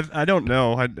quote? I don't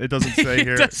know. It doesn't say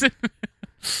here. It doesn't.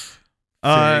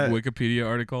 Wikipedia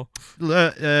article.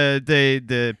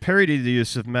 They parodied the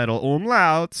use of metal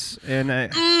umlauts and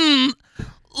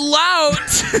loud.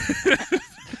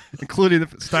 Including the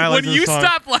stylized. When you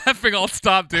stop laughing, I'll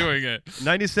stop doing it.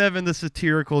 97, the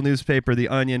satirical newspaper The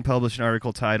Onion published an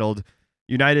article titled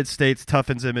 "United States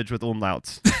Toughens Image with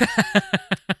Umlauts."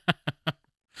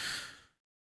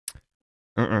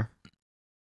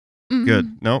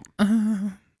 Good. Nope.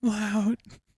 Loud.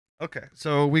 Okay,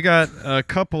 so we got a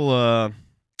couple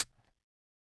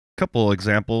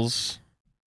examples.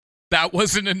 That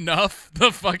wasn't enough.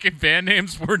 The fucking band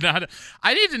names were not.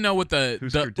 I need to know what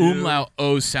the umlaut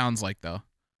O sounds like, though.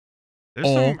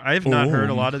 I've not heard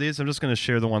a lot of these. I'm just going to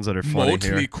share the ones that are funny Motley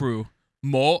here. Crue.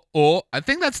 I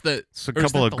think that's the. It's a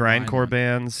couple of grindcore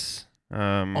bands.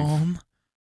 Of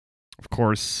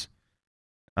course.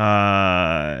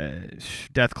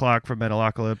 Death Clock from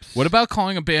Metalocalypse. What about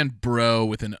calling a band bro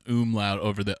with an umlaut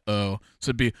over the O?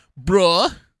 So it'd be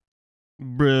bruh.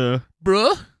 Bruh.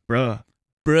 Bruh. Bruh.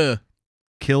 Bruh.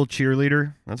 Kill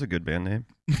Cheerleader. That's a good band name.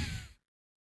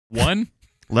 One.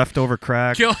 Leftover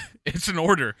Crack. It's an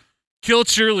order. Kill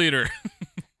Cheerleader.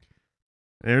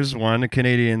 There's one, a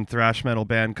Canadian thrash metal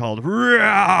band called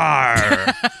RRRO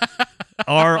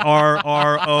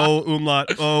umlaut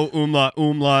O umlaut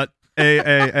umlaut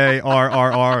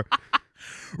AAARRR.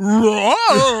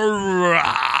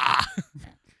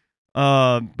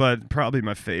 But probably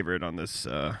my favorite on this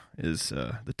is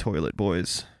the Toilet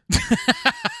Boys.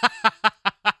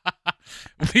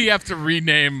 We have to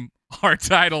rename our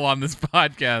title on this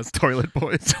podcast. Toilet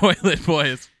Boys. Toilet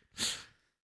Boys.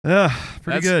 Yeah,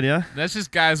 pretty good, yeah? That's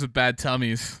just guys with bad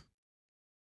tummies.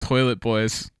 Toilet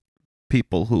Boys.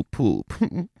 People who poop.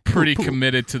 Pretty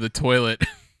committed to the toilet.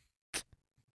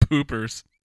 Poopers.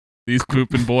 These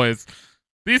pooping boys.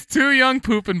 These two young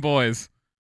pooping boys.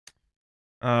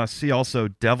 See also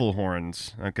devil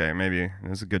horns. Okay, maybe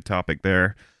there's a good topic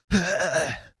there.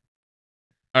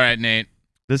 All right, Nate.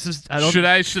 Should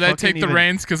I take the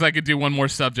reins because I could do one more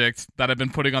subject that I've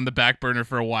been putting on the back burner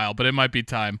for a while, but it might be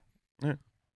time. Yeah.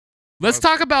 Let's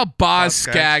talk about Boz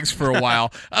Scaggs for a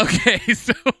while. Okay,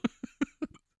 so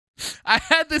I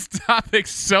had this topic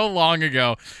so long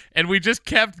ago, and we just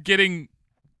kept getting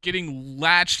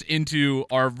latched into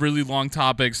our really long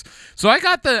topics. So I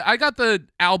got the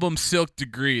album Silk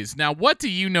Degrees. Now, what do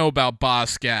you know about Boz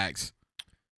Scaggs?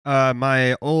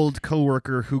 My old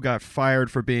coworker who got fired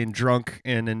for being drunk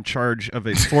and in charge of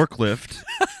a forklift.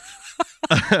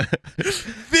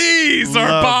 These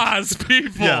are Boz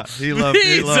people. Yeah,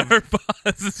 These are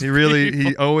Boz.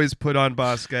 He always put on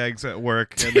Boz Scaggs at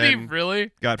work. And Did then he really?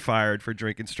 Got fired for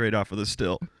drinking straight off of the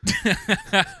still.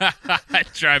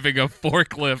 Driving a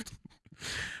forklift.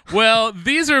 Well,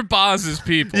 these are Boz's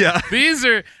people. Yeah. These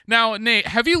are now, Nate.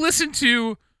 Have you listened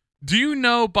to? Do you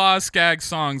know Boz Scaggs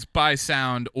songs by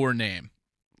sound or name?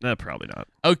 Probably not.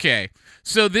 Okay,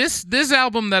 so this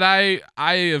album that I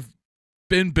have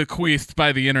been bequeathed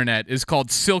by the internet is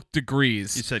called Silk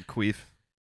Degrees. You said queef.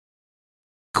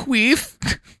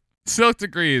 Queef? Silk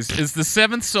Degrees is the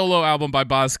 7th solo album by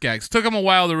Boz Scaggs. Took him a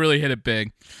while to really hit it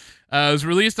big. It was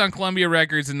released on Columbia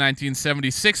Records in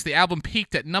 1976. The album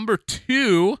peaked at number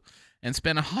 2 and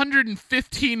spent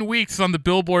 115 weeks on the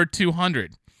Billboard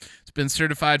 200. It's been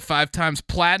certified 5 times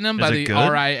platinum by the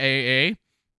RIAA.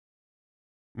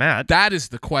 Matt? That is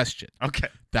the question. Okay.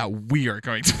 That we are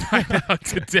going to find out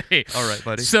today. All right,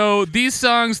 buddy. So these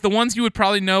songs, the ones you would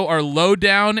probably know are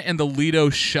Lowdown and the Lido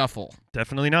Shuffle.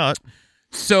 Definitely not.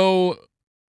 So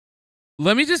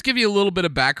let me just give you a little bit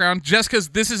of background just because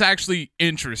this is actually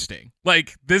interesting.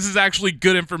 Like, this is actually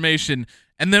good information.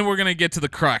 And then we're going to get to the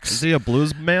crux. Is he a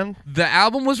blues man? The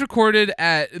album was recorded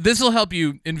at... This will help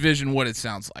you envision what it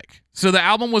sounds like. So the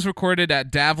album was recorded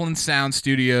at Davlin Sound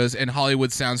Studios and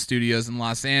Hollywood Sound Studios in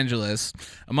Los Angeles.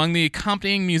 Among the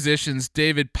accompanying musicians,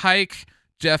 David Pike,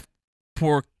 Jeff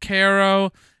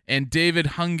Porcaro, and David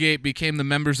Hungate became the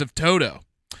members of Toto.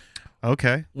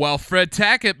 Okay. While Fred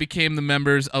Tackett became the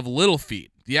members of Little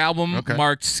Feat. The album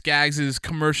marked Skaggs'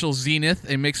 commercial zenith,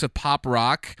 a mix of pop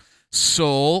rock,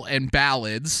 soul, and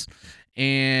ballads.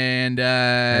 And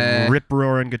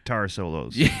rip-roaring guitar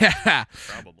solos. Yeah.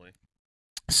 Probably.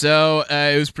 So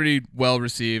it was pretty well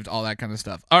received, all that kind of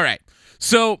stuff. All right.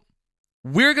 So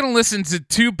we're going to listen to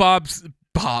two Boz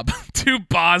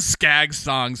Skaggs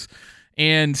songs,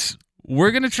 and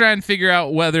we're going to try and figure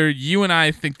out whether you and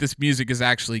I think this music is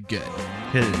actually good.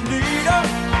 Hit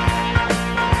it.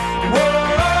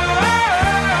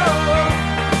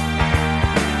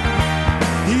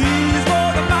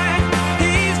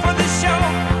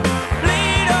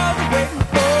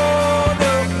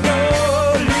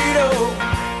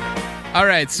 All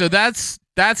right, so that's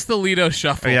the Lido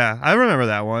Shuffle. Oh, yeah, I remember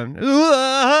that one.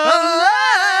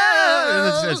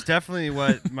 It's definitely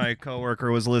what my coworker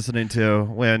was listening to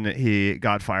when he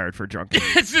got fired for drunk.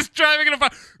 It's just driving in a fire.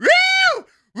 Woo!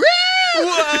 Woo!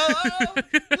 Whoa!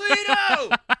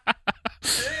 Lido!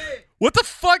 What the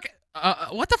fuck?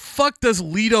 What the fuck does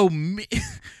Lido mean?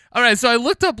 All right, so I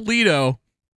looked up Lido.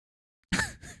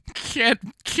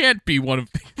 Can't be one of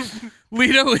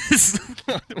Lido is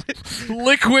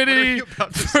liquidity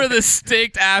for the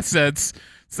staked assets.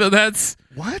 So that's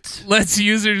what lets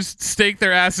users stake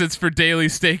their assets for daily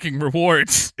staking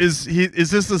rewards. Is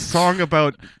this a song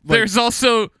about? There's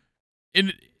also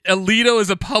Lido is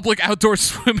a public outdoor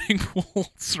swimming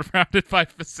pool surrounded by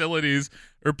facilities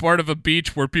or part of a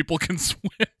beach where people can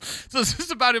swim. So it's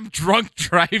just about him drunk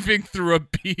driving through a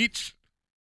beach.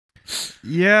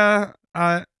 Yeah.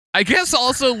 I guess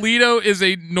also Lido is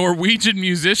a Norwegian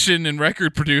musician and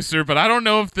record producer, but I don't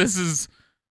know if this is...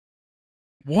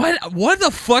 What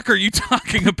the fuck are you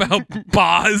talking about,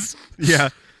 Boz? Yeah.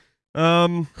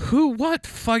 What?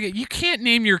 Fuck it. You can't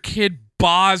name your kid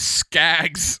Boz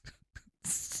Skaggs.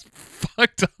 It's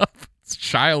fucked up. It's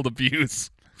child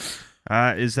abuse.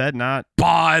 Is that not...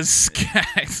 Boz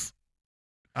Skaggs.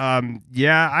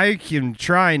 Yeah, I am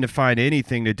trying to find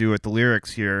anything to do with the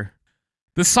lyrics here.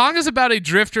 The song is about a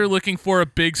drifter looking for a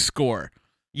big score.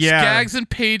 Yeah. Skaggs and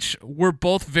Page were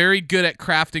both very good at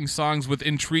crafting songs with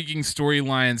intriguing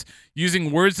storylines,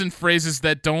 using words and phrases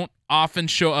that don't often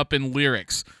show up in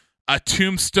lyrics. A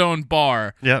tombstone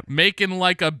bar. Yep. Making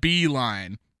like a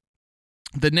beeline.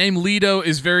 The name Lido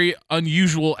is very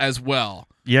unusual as well.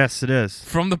 Yes, it is.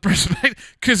 From the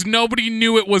perspective, because nobody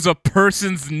knew it was a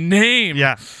person's name.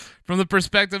 Yeah. From the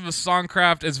perspective of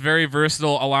songcraft, it's very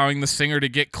versatile, allowing the singer to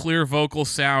get clear vocal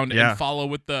sound and follow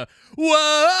with the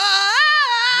whoa.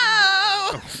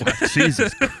 Oh,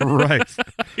 Jesus Christ!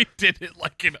 He did it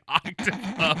like an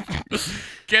octave up.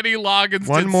 Kenny Loggins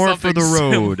One did more something for the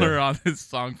road. similar on his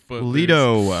song Footloose.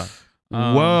 Lido.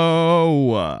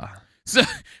 Whoa. So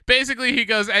basically, he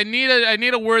goes, "I need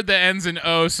a word that ends in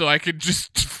O, so I could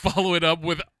just follow it up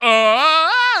with oh."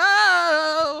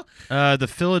 The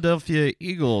Philadelphia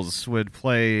Eagles would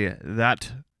play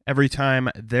that every time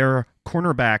their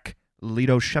cornerback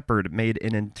Lido Shepherd made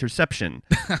an interception.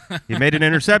 He made an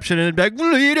interception and it'd be like,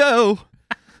 Lido.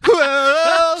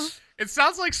 Whoa. It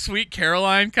sounds like Sweet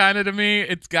Caroline kind of to me.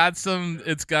 It's got some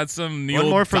Neil One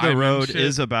More for the Diamond Road shit.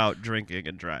 is about drinking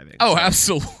and driving. Oh, so.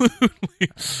 absolutely.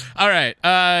 All right.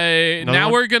 Now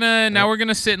one? we're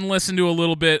gonna sit and listen to a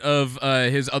little bit of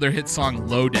his other hit song,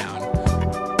 Lowdown.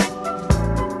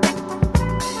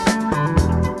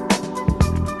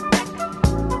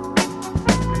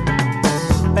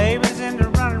 Babies into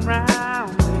running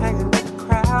around, hanging with the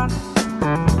crowd,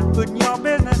 putting your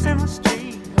business in the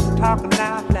street, talking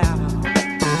out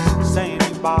loud, saying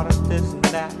you bought us this and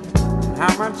that, and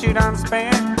how much you done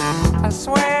spent. I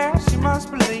swear she must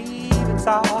believe it's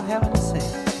all heaven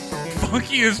sent.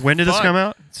 Funky as When did this fuck. come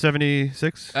out?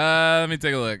 76? Let me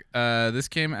take a look. This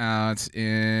came out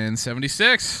in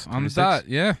 76 on the 76? dot.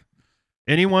 Yeah.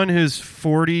 Anyone who's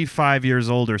 45 years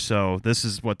old or so, this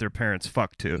is what their parents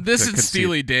fuck to. This to is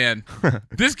Steely Dan.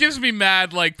 This gives me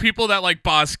mad, like, people that like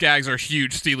Boz Skaggs are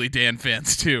huge Steely Dan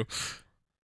fans, too.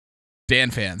 Dan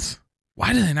fans.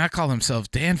 Why do they not call themselves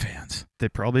Dan fans? They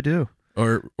probably do.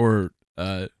 Or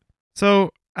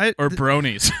So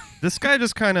bronies. this guy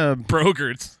just kind of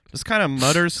Brogards.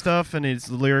 mutters stuff, and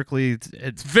he's lyrically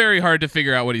It's very hard to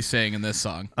figure out what he's saying in this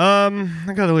song.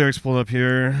 I got the lyrics pulled up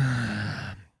here.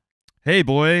 Hey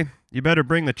boy, you better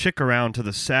bring the chick around to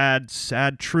the sad,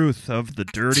 sad truth of the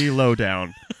dirty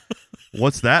lowdown.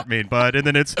 What's that mean, bud? And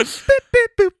then it's beep,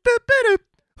 beep, boop, boop, boop,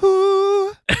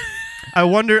 whoo. I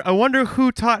wonder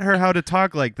who taught her how to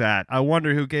talk like that. I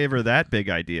wonder who gave her that big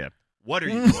idea. What are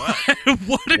you? What?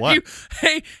 What are you?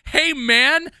 Hey,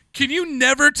 man! Can you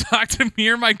never talk to me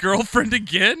or my girlfriend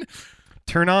again?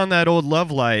 Turn on that old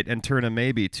love light and turn a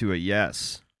maybe to a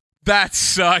yes. That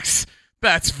sucks.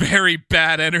 That's very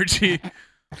bad energy.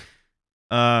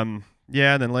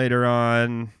 Yeah, then later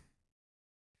on,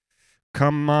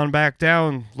 come on back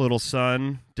down, little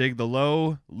son. Dig the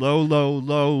low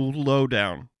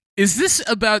down. Is this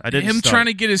about I didn't him start. trying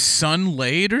to get his son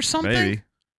laid or something? Maybe.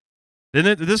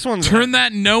 Then this one's Turn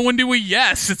that no into a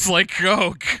yes. It's like,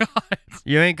 oh god.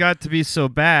 You ain't got to be so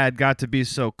bad, got to be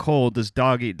so cold. This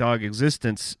dog eat dog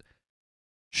existence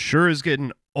sure is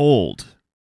getting old.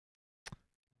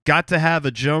 Got to have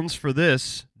a Jones for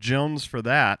this, Jones for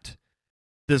that.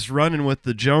 This running with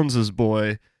the Joneses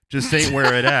boy just ain't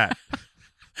where it at.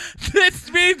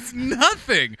 This means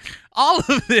nothing. All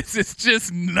of this is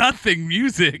just nothing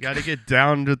music. Got to get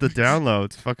down to the download.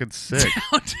 It's fucking sick.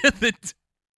 Down to the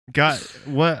Got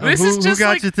what? This who is just got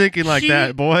like you thinking like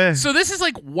that, boy? So this is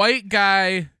like white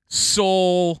guy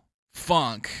soul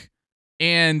funk,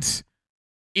 and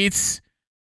it's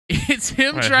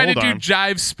him Right, trying to hold do on.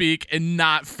 jive speak and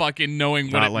not fucking knowing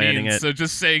what Not it landing means. it. So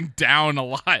just saying down a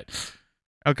lot.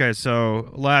 Okay,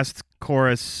 so last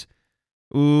chorus.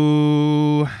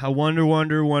 Ooh, I wonder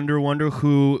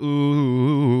who.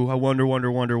 Ooh, I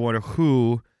wonder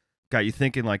who got you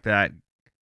thinking like that.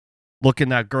 Looking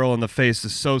that girl in the face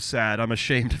is so sad. I'm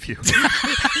ashamed of you.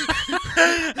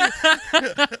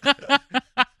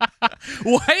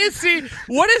 Why is he?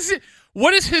 What is it?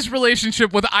 What is his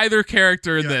relationship with either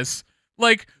character in this?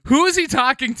 Like, who is he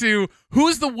talking to?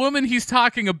 Who's the woman he's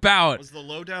talking about? Was the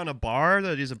lowdown a bar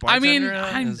that he's a I mean,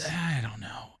 bartender? I don't know.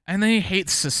 And then he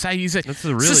hates society. He's like, That's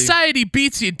a really- society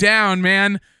beats you down,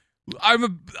 man.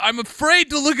 I'm afraid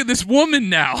to look at this woman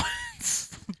now.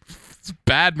 it's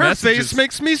bad Her messages. face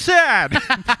makes me sad.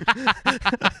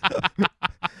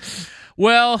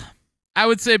 Well, I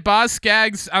would say Boz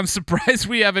Scaggs, I'm surprised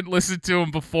we haven't listened to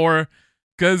him before,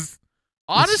 because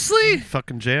honestly,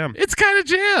 Fucking jam. it's kind of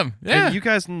jam. Yeah. And you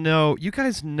guys know.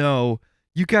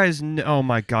 Oh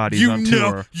my God, he's on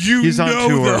tour. He's on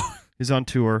tour. though. He's on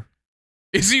tour.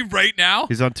 Is he right now?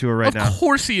 He's on tour right now. Of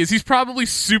course he is. He's probably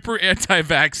super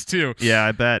anti-vax too. Yeah,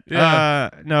 I bet. Yeah.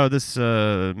 No, this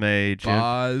May, June.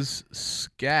 Boz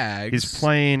Scaggs. He's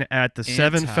playing at the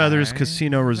Seven Feathers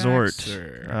Casino Resort.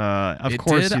 Anti-vaxxer. Of It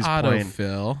course did he's playing.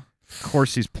 autofill. Of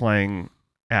course he's playing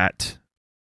at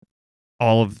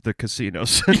all of the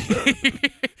casinos.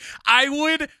 I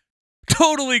would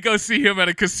totally go see him at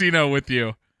a casino with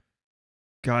you.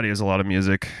 God, he has a lot of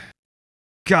music.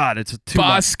 God, it's too Boz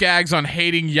much. Scaggs on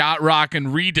hating yacht rock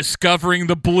and rediscovering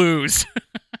the blues.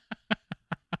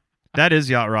 That is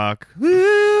yacht rock.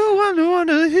 Ooh,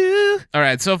 wonder who. All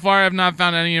right, so far I've not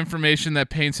found any information that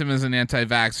paints him as an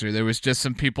anti-vaxxer. There was just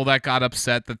some people that got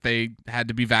upset that they had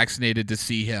to be vaccinated to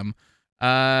see him.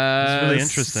 That's really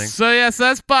interesting. So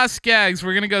that's Boz Scaggs.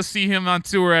 We're gonna go see him on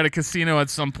tour at a casino at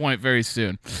some point very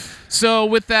soon. So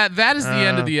with that is the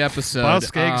end of the episode. Boz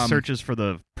Scaggs searches for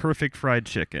the perfect fried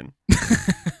chicken.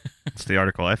 That's the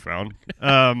article I found.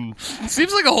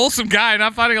 Seems like a wholesome guy.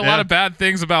 Not finding a lot Yeah. of bad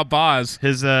things about Boz.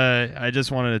 His I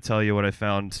just wanted to tell you what I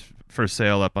found for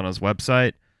sale up on his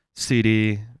website: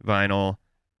 CD, vinyl,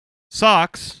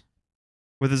 socks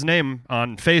with his name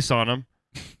on face on them,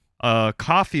 a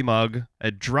coffee mug,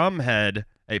 a drum head,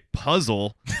 a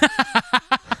puzzle,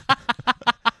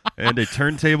 and a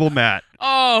turntable mat.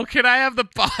 Oh, can I have the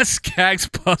Boz Scaggs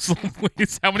puzzle,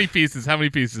 please? How many pieces?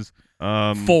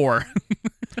 4.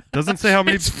 Doesn't say how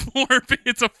many. It's 4.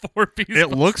 It's a 4-piece. It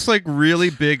looks like really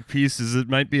big pieces. It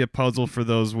might be a puzzle for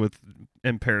those with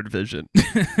impaired vision.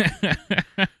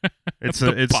 It's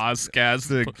Boz Scaggs.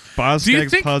 the Boz Do you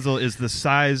Scaggs think- puzzle is the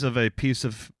size of a piece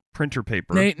of printer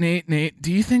paper. Nate,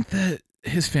 do you think that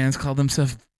his fans call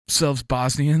themselves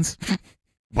Bosnians?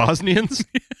 Bosnians?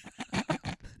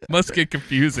 Must get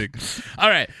confusing. All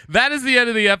right, that is the end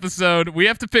of the episode. We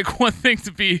have to pick one thing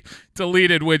to be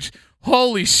deleted, which,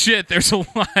 holy shit, there's a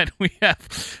lot. We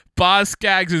have Boz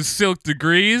Scaggs' Silk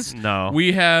Degrees. No.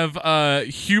 We have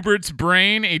Hubert's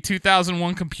Brain, a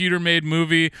 2001 computer-made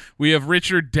movie. We have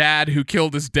Richard Dad, who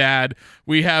killed his dad.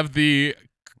 We have the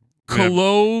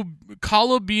Colobium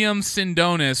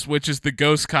Sindonis, which is the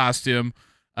ghost costume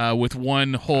with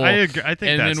one hole. I think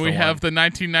and that's then we the have one. the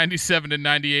 1997 to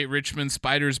 98 Richmond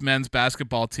Spiders men's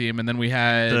basketball team, and then we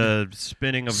had The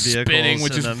spinning of vehicles, Spinning,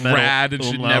 which and is the metal rad and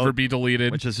should umlaut, never be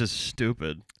deleted. which is just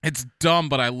stupid. It's dumb,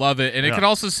 but I love it, and it Yeah. could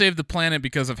also save the planet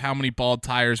because of how many bald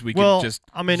tires we Well, could just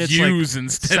I mean, it's use like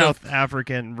instead South of.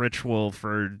 African ritual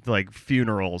for like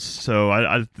funerals.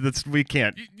 So we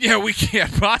can't. Yeah, we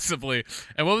can't possibly.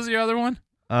 And what was the other one?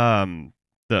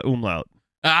 The umlaut.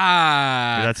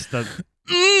 That's the.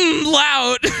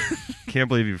 Loud. Can't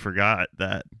believe you forgot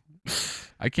that.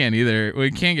 I can't either. We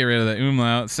can't get rid of the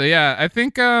umlaut. So yeah, I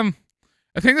think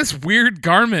this weird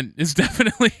garment is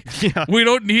definitely Yeah. we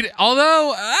don't need it.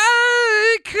 Although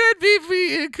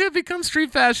it could become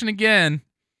street fashion again.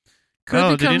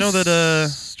 Could did you know that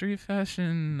street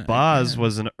fashion Boz again.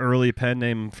 was an early pen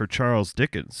name for Charles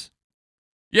Dickens?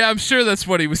 Yeah, I'm sure that's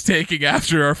what he was taking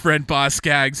after our friend Boz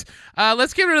Skaggs.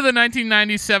 Let's get rid of the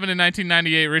 1997 and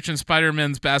 1998 Richmond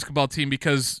Spider-Men's basketball team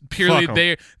because purely Fuck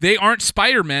 'em. they aren't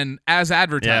Spider-Men as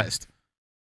advertised.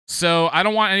 So I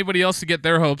don't want anybody else to get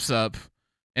their hopes up.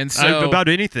 And so About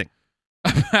anything.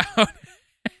 about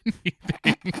anything.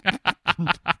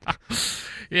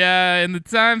 Yeah, in the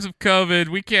times of COVID,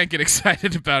 we can't get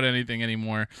excited about anything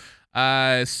anymore.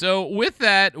 So with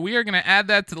that, we are going to add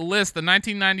that to the list, the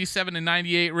 1997 and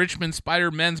 98 Richmond Spider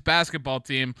men's basketball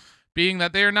team, being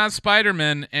that they are not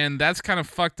Spider-Men, and that's kind of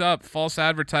fucked up. False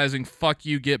advertising, fuck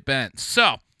you, get bent.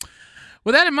 So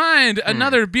with that in mind,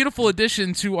 another beautiful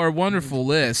addition to our wonderful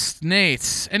list.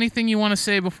 Nate, anything you want to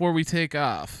say before we take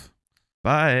off?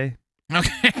 Bye.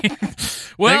 Okay.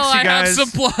 Well, Thanks, you I have guys. some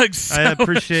plugs. I so-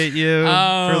 appreciate you for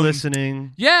Um,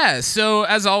 listening. Yeah, so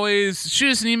as always,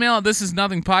 shoot us an email at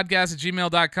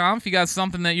thisisnothingpodcast@gmail.com if you got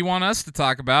something that you want us to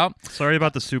talk about. Sorry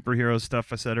about the superhero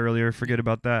stuff I said earlier. Forget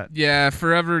about that. Yeah,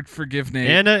 forever forgive Nate.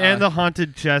 And the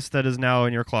haunted chest that is now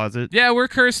in your closet. Yeah, we're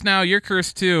cursed now. You're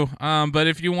cursed too. But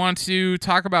if you want to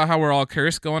talk about how we're all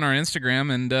cursed, go on our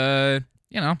Instagram and,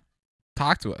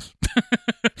 talk to us.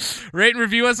 Rate and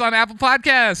review us on Apple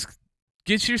Podcasts.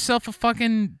 Get yourself a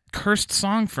fucking cursed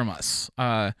song from us.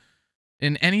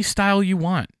 In any style you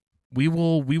want. We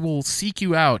will seek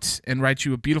you out and write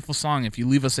you a beautiful song if you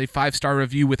leave us a 5-star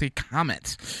review with a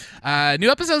comment. New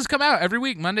episodes come out every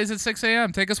week, Mondays at 6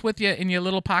 a.m. Take us with you in your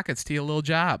little pockets to your little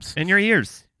jobs. In your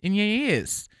ears. In your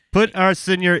ears. Put us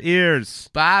in your ears.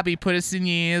 Bobby, put us in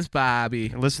your ears, Bobby.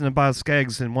 And listen to Boz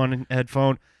Skaggs in one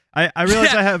headphone. I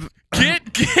realize I have...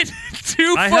 Get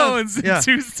two I have- phones and yeah.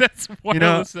 2 sets of You know,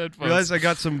 wireless headphones. realize I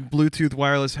got some Bluetooth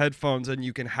wireless headphones and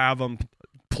you can have them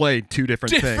play two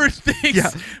different Different things. Yeah.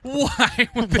 Why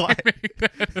would Why? they make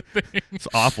that a thing? It's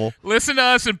awful. Listen to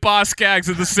us and Boss Skaggs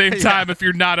at the same Yeah. time if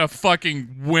you're not a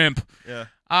fucking wimp. Yeah.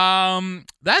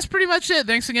 That's pretty much it.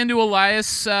 Thanks again to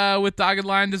Elias with Dogged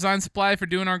Line Design Supply for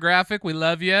doing our graphic. We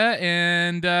love you.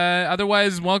 And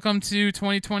otherwise, welcome to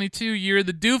 2022, year of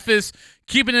the doofus,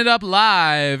 keeping it up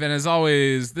live. And as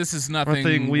always, this is nothing.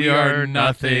 Nothing, We are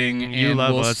nothing. You And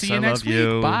love we'll us. see you I next love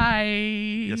you. week. Bye.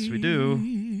 Yes, we do.